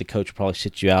 Typically, the coach will probably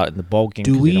sit you out in the bowl game.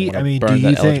 do 'cause they don't we? wanna I mean, burn do you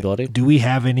that think? eligibility. Do we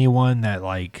have anyone that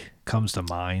like comes to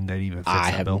mind that even fits I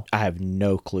that have bill? I have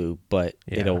no clue, but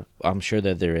Yeah. I'm sure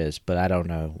that there is, but I don't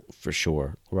know for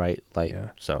sure, right? Like Yeah.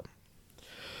 so,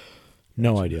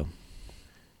 no idea.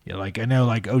 Yeah, like I know,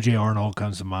 like OJ Arnold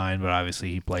comes to mind, but obviously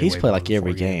he played. He's way played more like than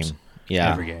every 4 game. games.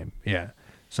 Yeah, Every game. Yeah.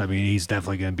 So I mean, he's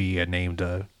definitely going to be a name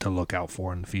to look out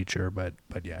for in the future. But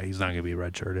yeah, he's not going to be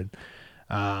redshirted.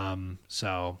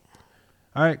 So,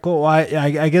 all right, cool. Well,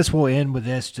 I guess we'll end with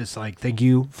this. Just like thank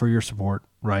you for your support.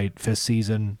 Right, 5th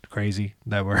season, crazy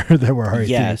that we're already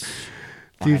yes.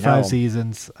 through I 5 know.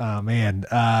 seasons. Man,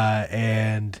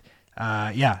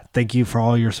 yeah, thank you for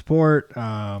all your support.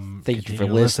 Thank you Continue for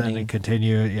to listen listening. and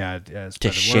continue, To spread the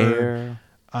word. share.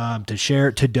 To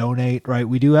share, to donate, right?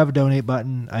 We do have a donate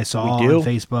button. I saw We do? on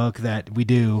Facebook that we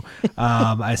do.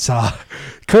 I saw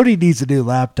Cody needs a new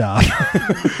laptop.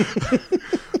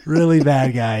 Really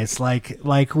bad, guys. Like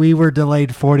we were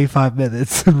delayed 45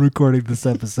 minutes in recording this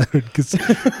episode because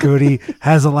Cody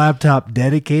has a laptop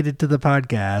dedicated to the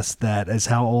podcast that is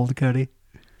how old, Cody?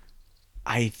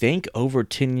 I think over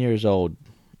 10 years old.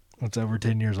 It's over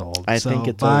 10 years old. I think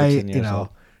it's over 10 years old.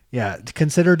 Yeah,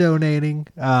 consider donating,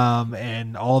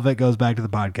 and all of it goes back to the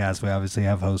podcast. We obviously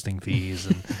have hosting fees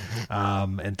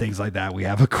and things like that. We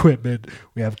have equipment.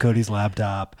 We have Cody's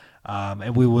laptop,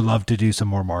 and we would love to do some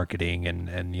more marketing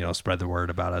and spread the word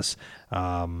about us,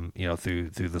 through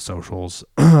the socials.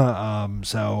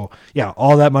 So yeah,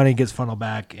 all that money gets funneled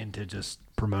back into just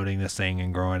promoting this thing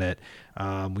and growing it.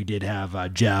 We did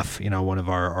have Jeff, one of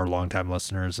our longtime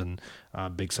listeners and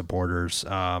big supporters.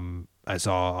 I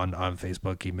saw on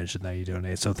Facebook he mentioned that you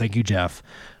donate. So thank you, Jeff.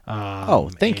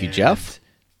 Thank you, Jeff.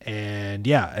 And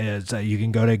yeah, you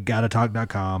can go to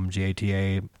gatatalk.com,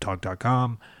 GATA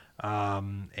talk.com.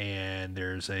 And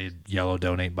there's a yellow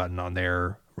donate button on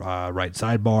there, right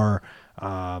sidebar,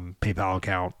 PayPal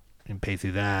account, and pay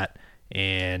through that.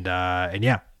 And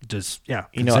yeah, just, yeah.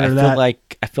 I consider that.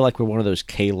 feel like we're one of those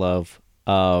K-Love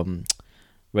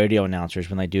radio announcers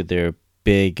when they do their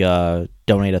big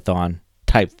donate-a-thon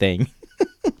type thing.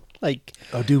 Like,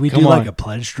 Oh, dude, we come do like on. a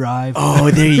pledge drive. oh,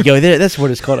 there you go. That's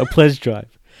what it's called, a pledge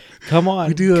drive. Come on,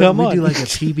 we do come on. like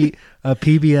a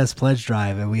PBS pledge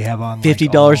drive, and we have on like,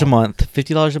 $50 a all- month.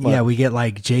 $50 a month. Yeah, we get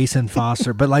like Jason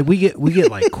Foster, but like we get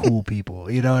like cool people.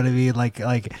 You know what I mean? Like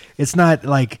it's not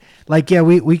like yeah,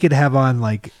 we could have on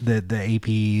like the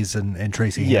APs and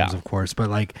Tracy Yeah. Hams, of course,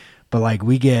 but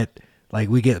we get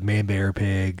Man Bear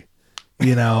Pig,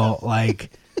 like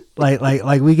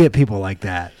we get people like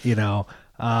that,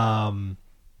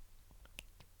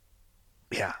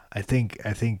 yeah, I think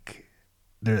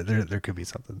there could be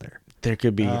something there. There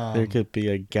could be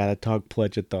a Gotta Talk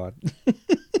pledge-a-thon.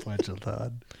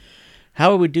 Pledge-a-thon.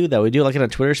 How would we do that? We do it like in a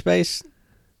Twitter space?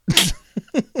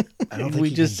 I don't think We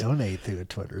you just- can donate through a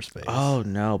Twitter space. Oh,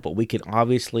 no, but we can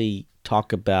obviously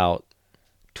talk about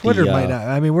Twitter the, might not.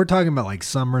 I mean, we're talking about like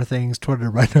summer things.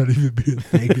 Twitter might not even be a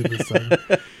thing in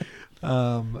the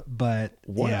summer. But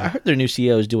I yeah, heard their new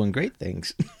CEO is doing great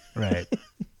things. right.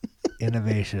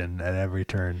 Innovation at every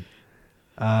turn.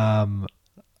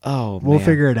 Oh, We'll man.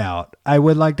 figure it out. I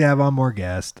would like to have on more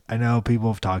guests. I know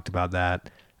people have talked about that.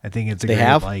 I think it's a They great,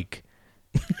 have? like.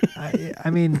 I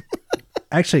mean,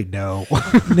 actually, no.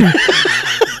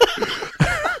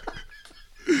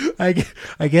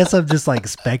 I guess I'm just like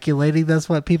speculating that's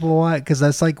what people want because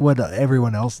that's like what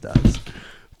everyone else does.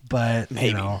 But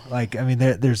Maybe. like I mean,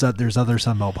 there's other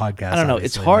Sunbelt podcasts. I don't know.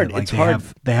 It's obviously, hard. that, like, It's they hard.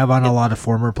 they have on a lot of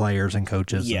former players and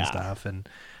coaches Yeah. and stuff, and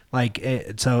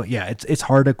so yeah, it's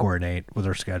hard to coordinate with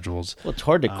our schedules. Well, it's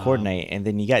hard to coordinate, and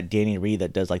then you got Danny Reed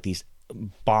that does like these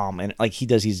and like he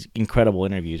does these incredible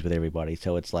interviews with everybody.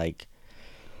 So it's like,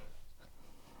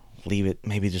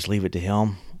 just leave it to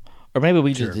him, or maybe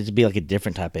we just it'd be like a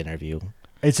different type of interview.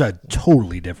 It's a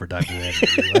totally different type of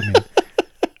interview. I mean,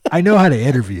 I know how to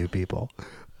interview people,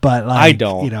 but like, I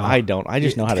don't. I don't. I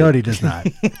just know how to. Cody does not.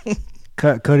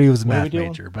 Cody was a What are we math doing?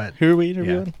 major, but Who are we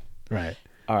interviewing? right.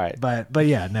 All right. But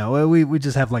yeah, no, we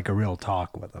just have like a real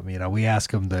talk with them. We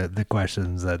ask them the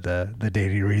questions that the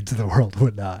Danny Reeds of the world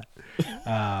would not.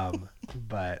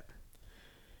 But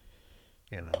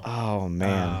Oh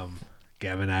man.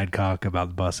 Gavin Adcock about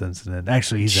the bus incident.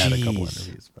 Actually, he's had a couple Jeez.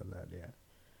 interviews about that. Yeah.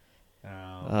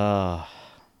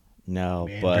 No,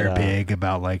 Man but Bear Pig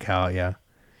about like how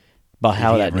about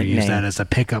how he that ever used that nickname as a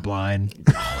pickup line.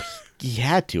 he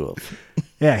had to have.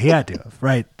 Yeah, he had to have.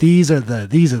 Right. These are the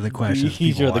questions.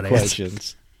 These people are the want answered.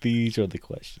 questions. These are the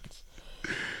questions.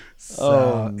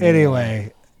 So man.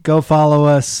 anyway, go follow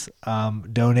us.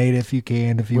 Donate if you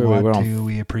can, if you We're want on- to.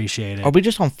 We appreciate it. Are we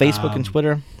just on Facebook and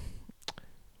Twitter?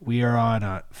 We are on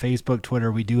Facebook,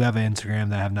 Twitter. We do have an Instagram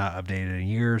that I have not updated in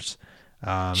years.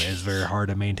 It's very hard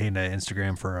to maintain an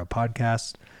Instagram for a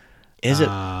podcast. Is it?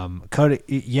 Cody?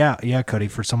 Yeah, Cody.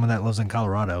 For someone that lives in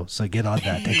Colorado, so get on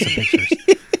that. Take some pictures.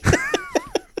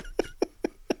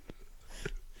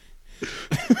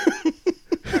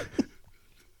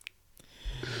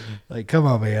 Like, come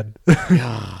on, man.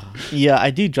 Yeah,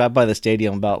 I do drive by the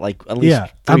stadium about like at least Yeah,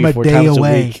 3 I'm or a 4 day times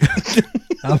away. a week.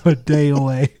 I'm a day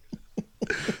away.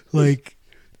 Like,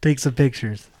 take some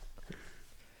pictures.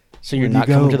 So you're When not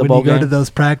you coming to the when ball you go to game? those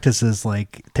practices,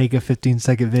 like, take a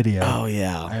 15-second video. Oh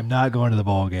yeah. I'm not going to the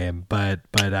ball game, but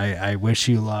I wish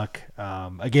you luck.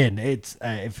 Again, it's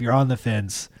if you're on the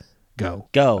fence, go.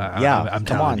 Go. Yeah, I'm come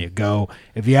telling on. you, go.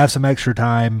 If you have some extra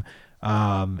time,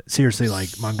 seriously, like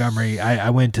Montgomery,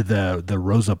 I went to the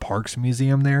Rosa Parks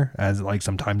Museum there as like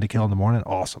some time to kill in the morning.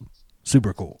 Awesome,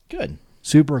 super cool, Good.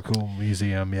 super cool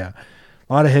museum. Yeah,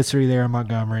 a lot of history there in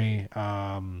Montgomery.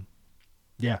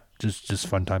 Yeah, just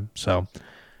fun time. So,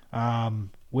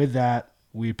 with that,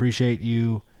 we appreciate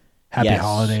you. Happy Yes,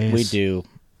 holidays. We do.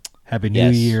 Happy New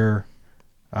Yes. Year.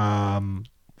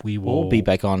 We will We'll be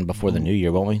back on before the new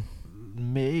year, won't we?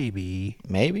 maybe.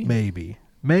 Maybe.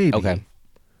 Okay.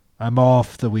 I'm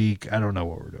off the week. I don't know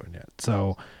what we're doing yet.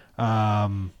 So,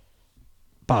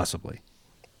 possibly.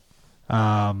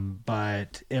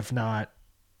 But if not,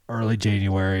 early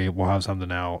January, we'll have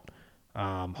something out.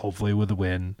 Hopefully with a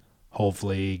win.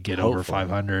 Hopefully get over Hopefully.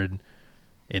 500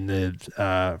 in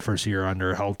the first year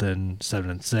under Helton,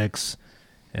 7-6,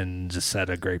 and just set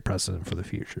a great precedent for the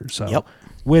future. So, Yep.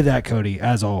 with that, Cody,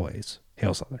 as always,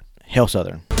 Hail Southern. Hail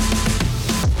Southern.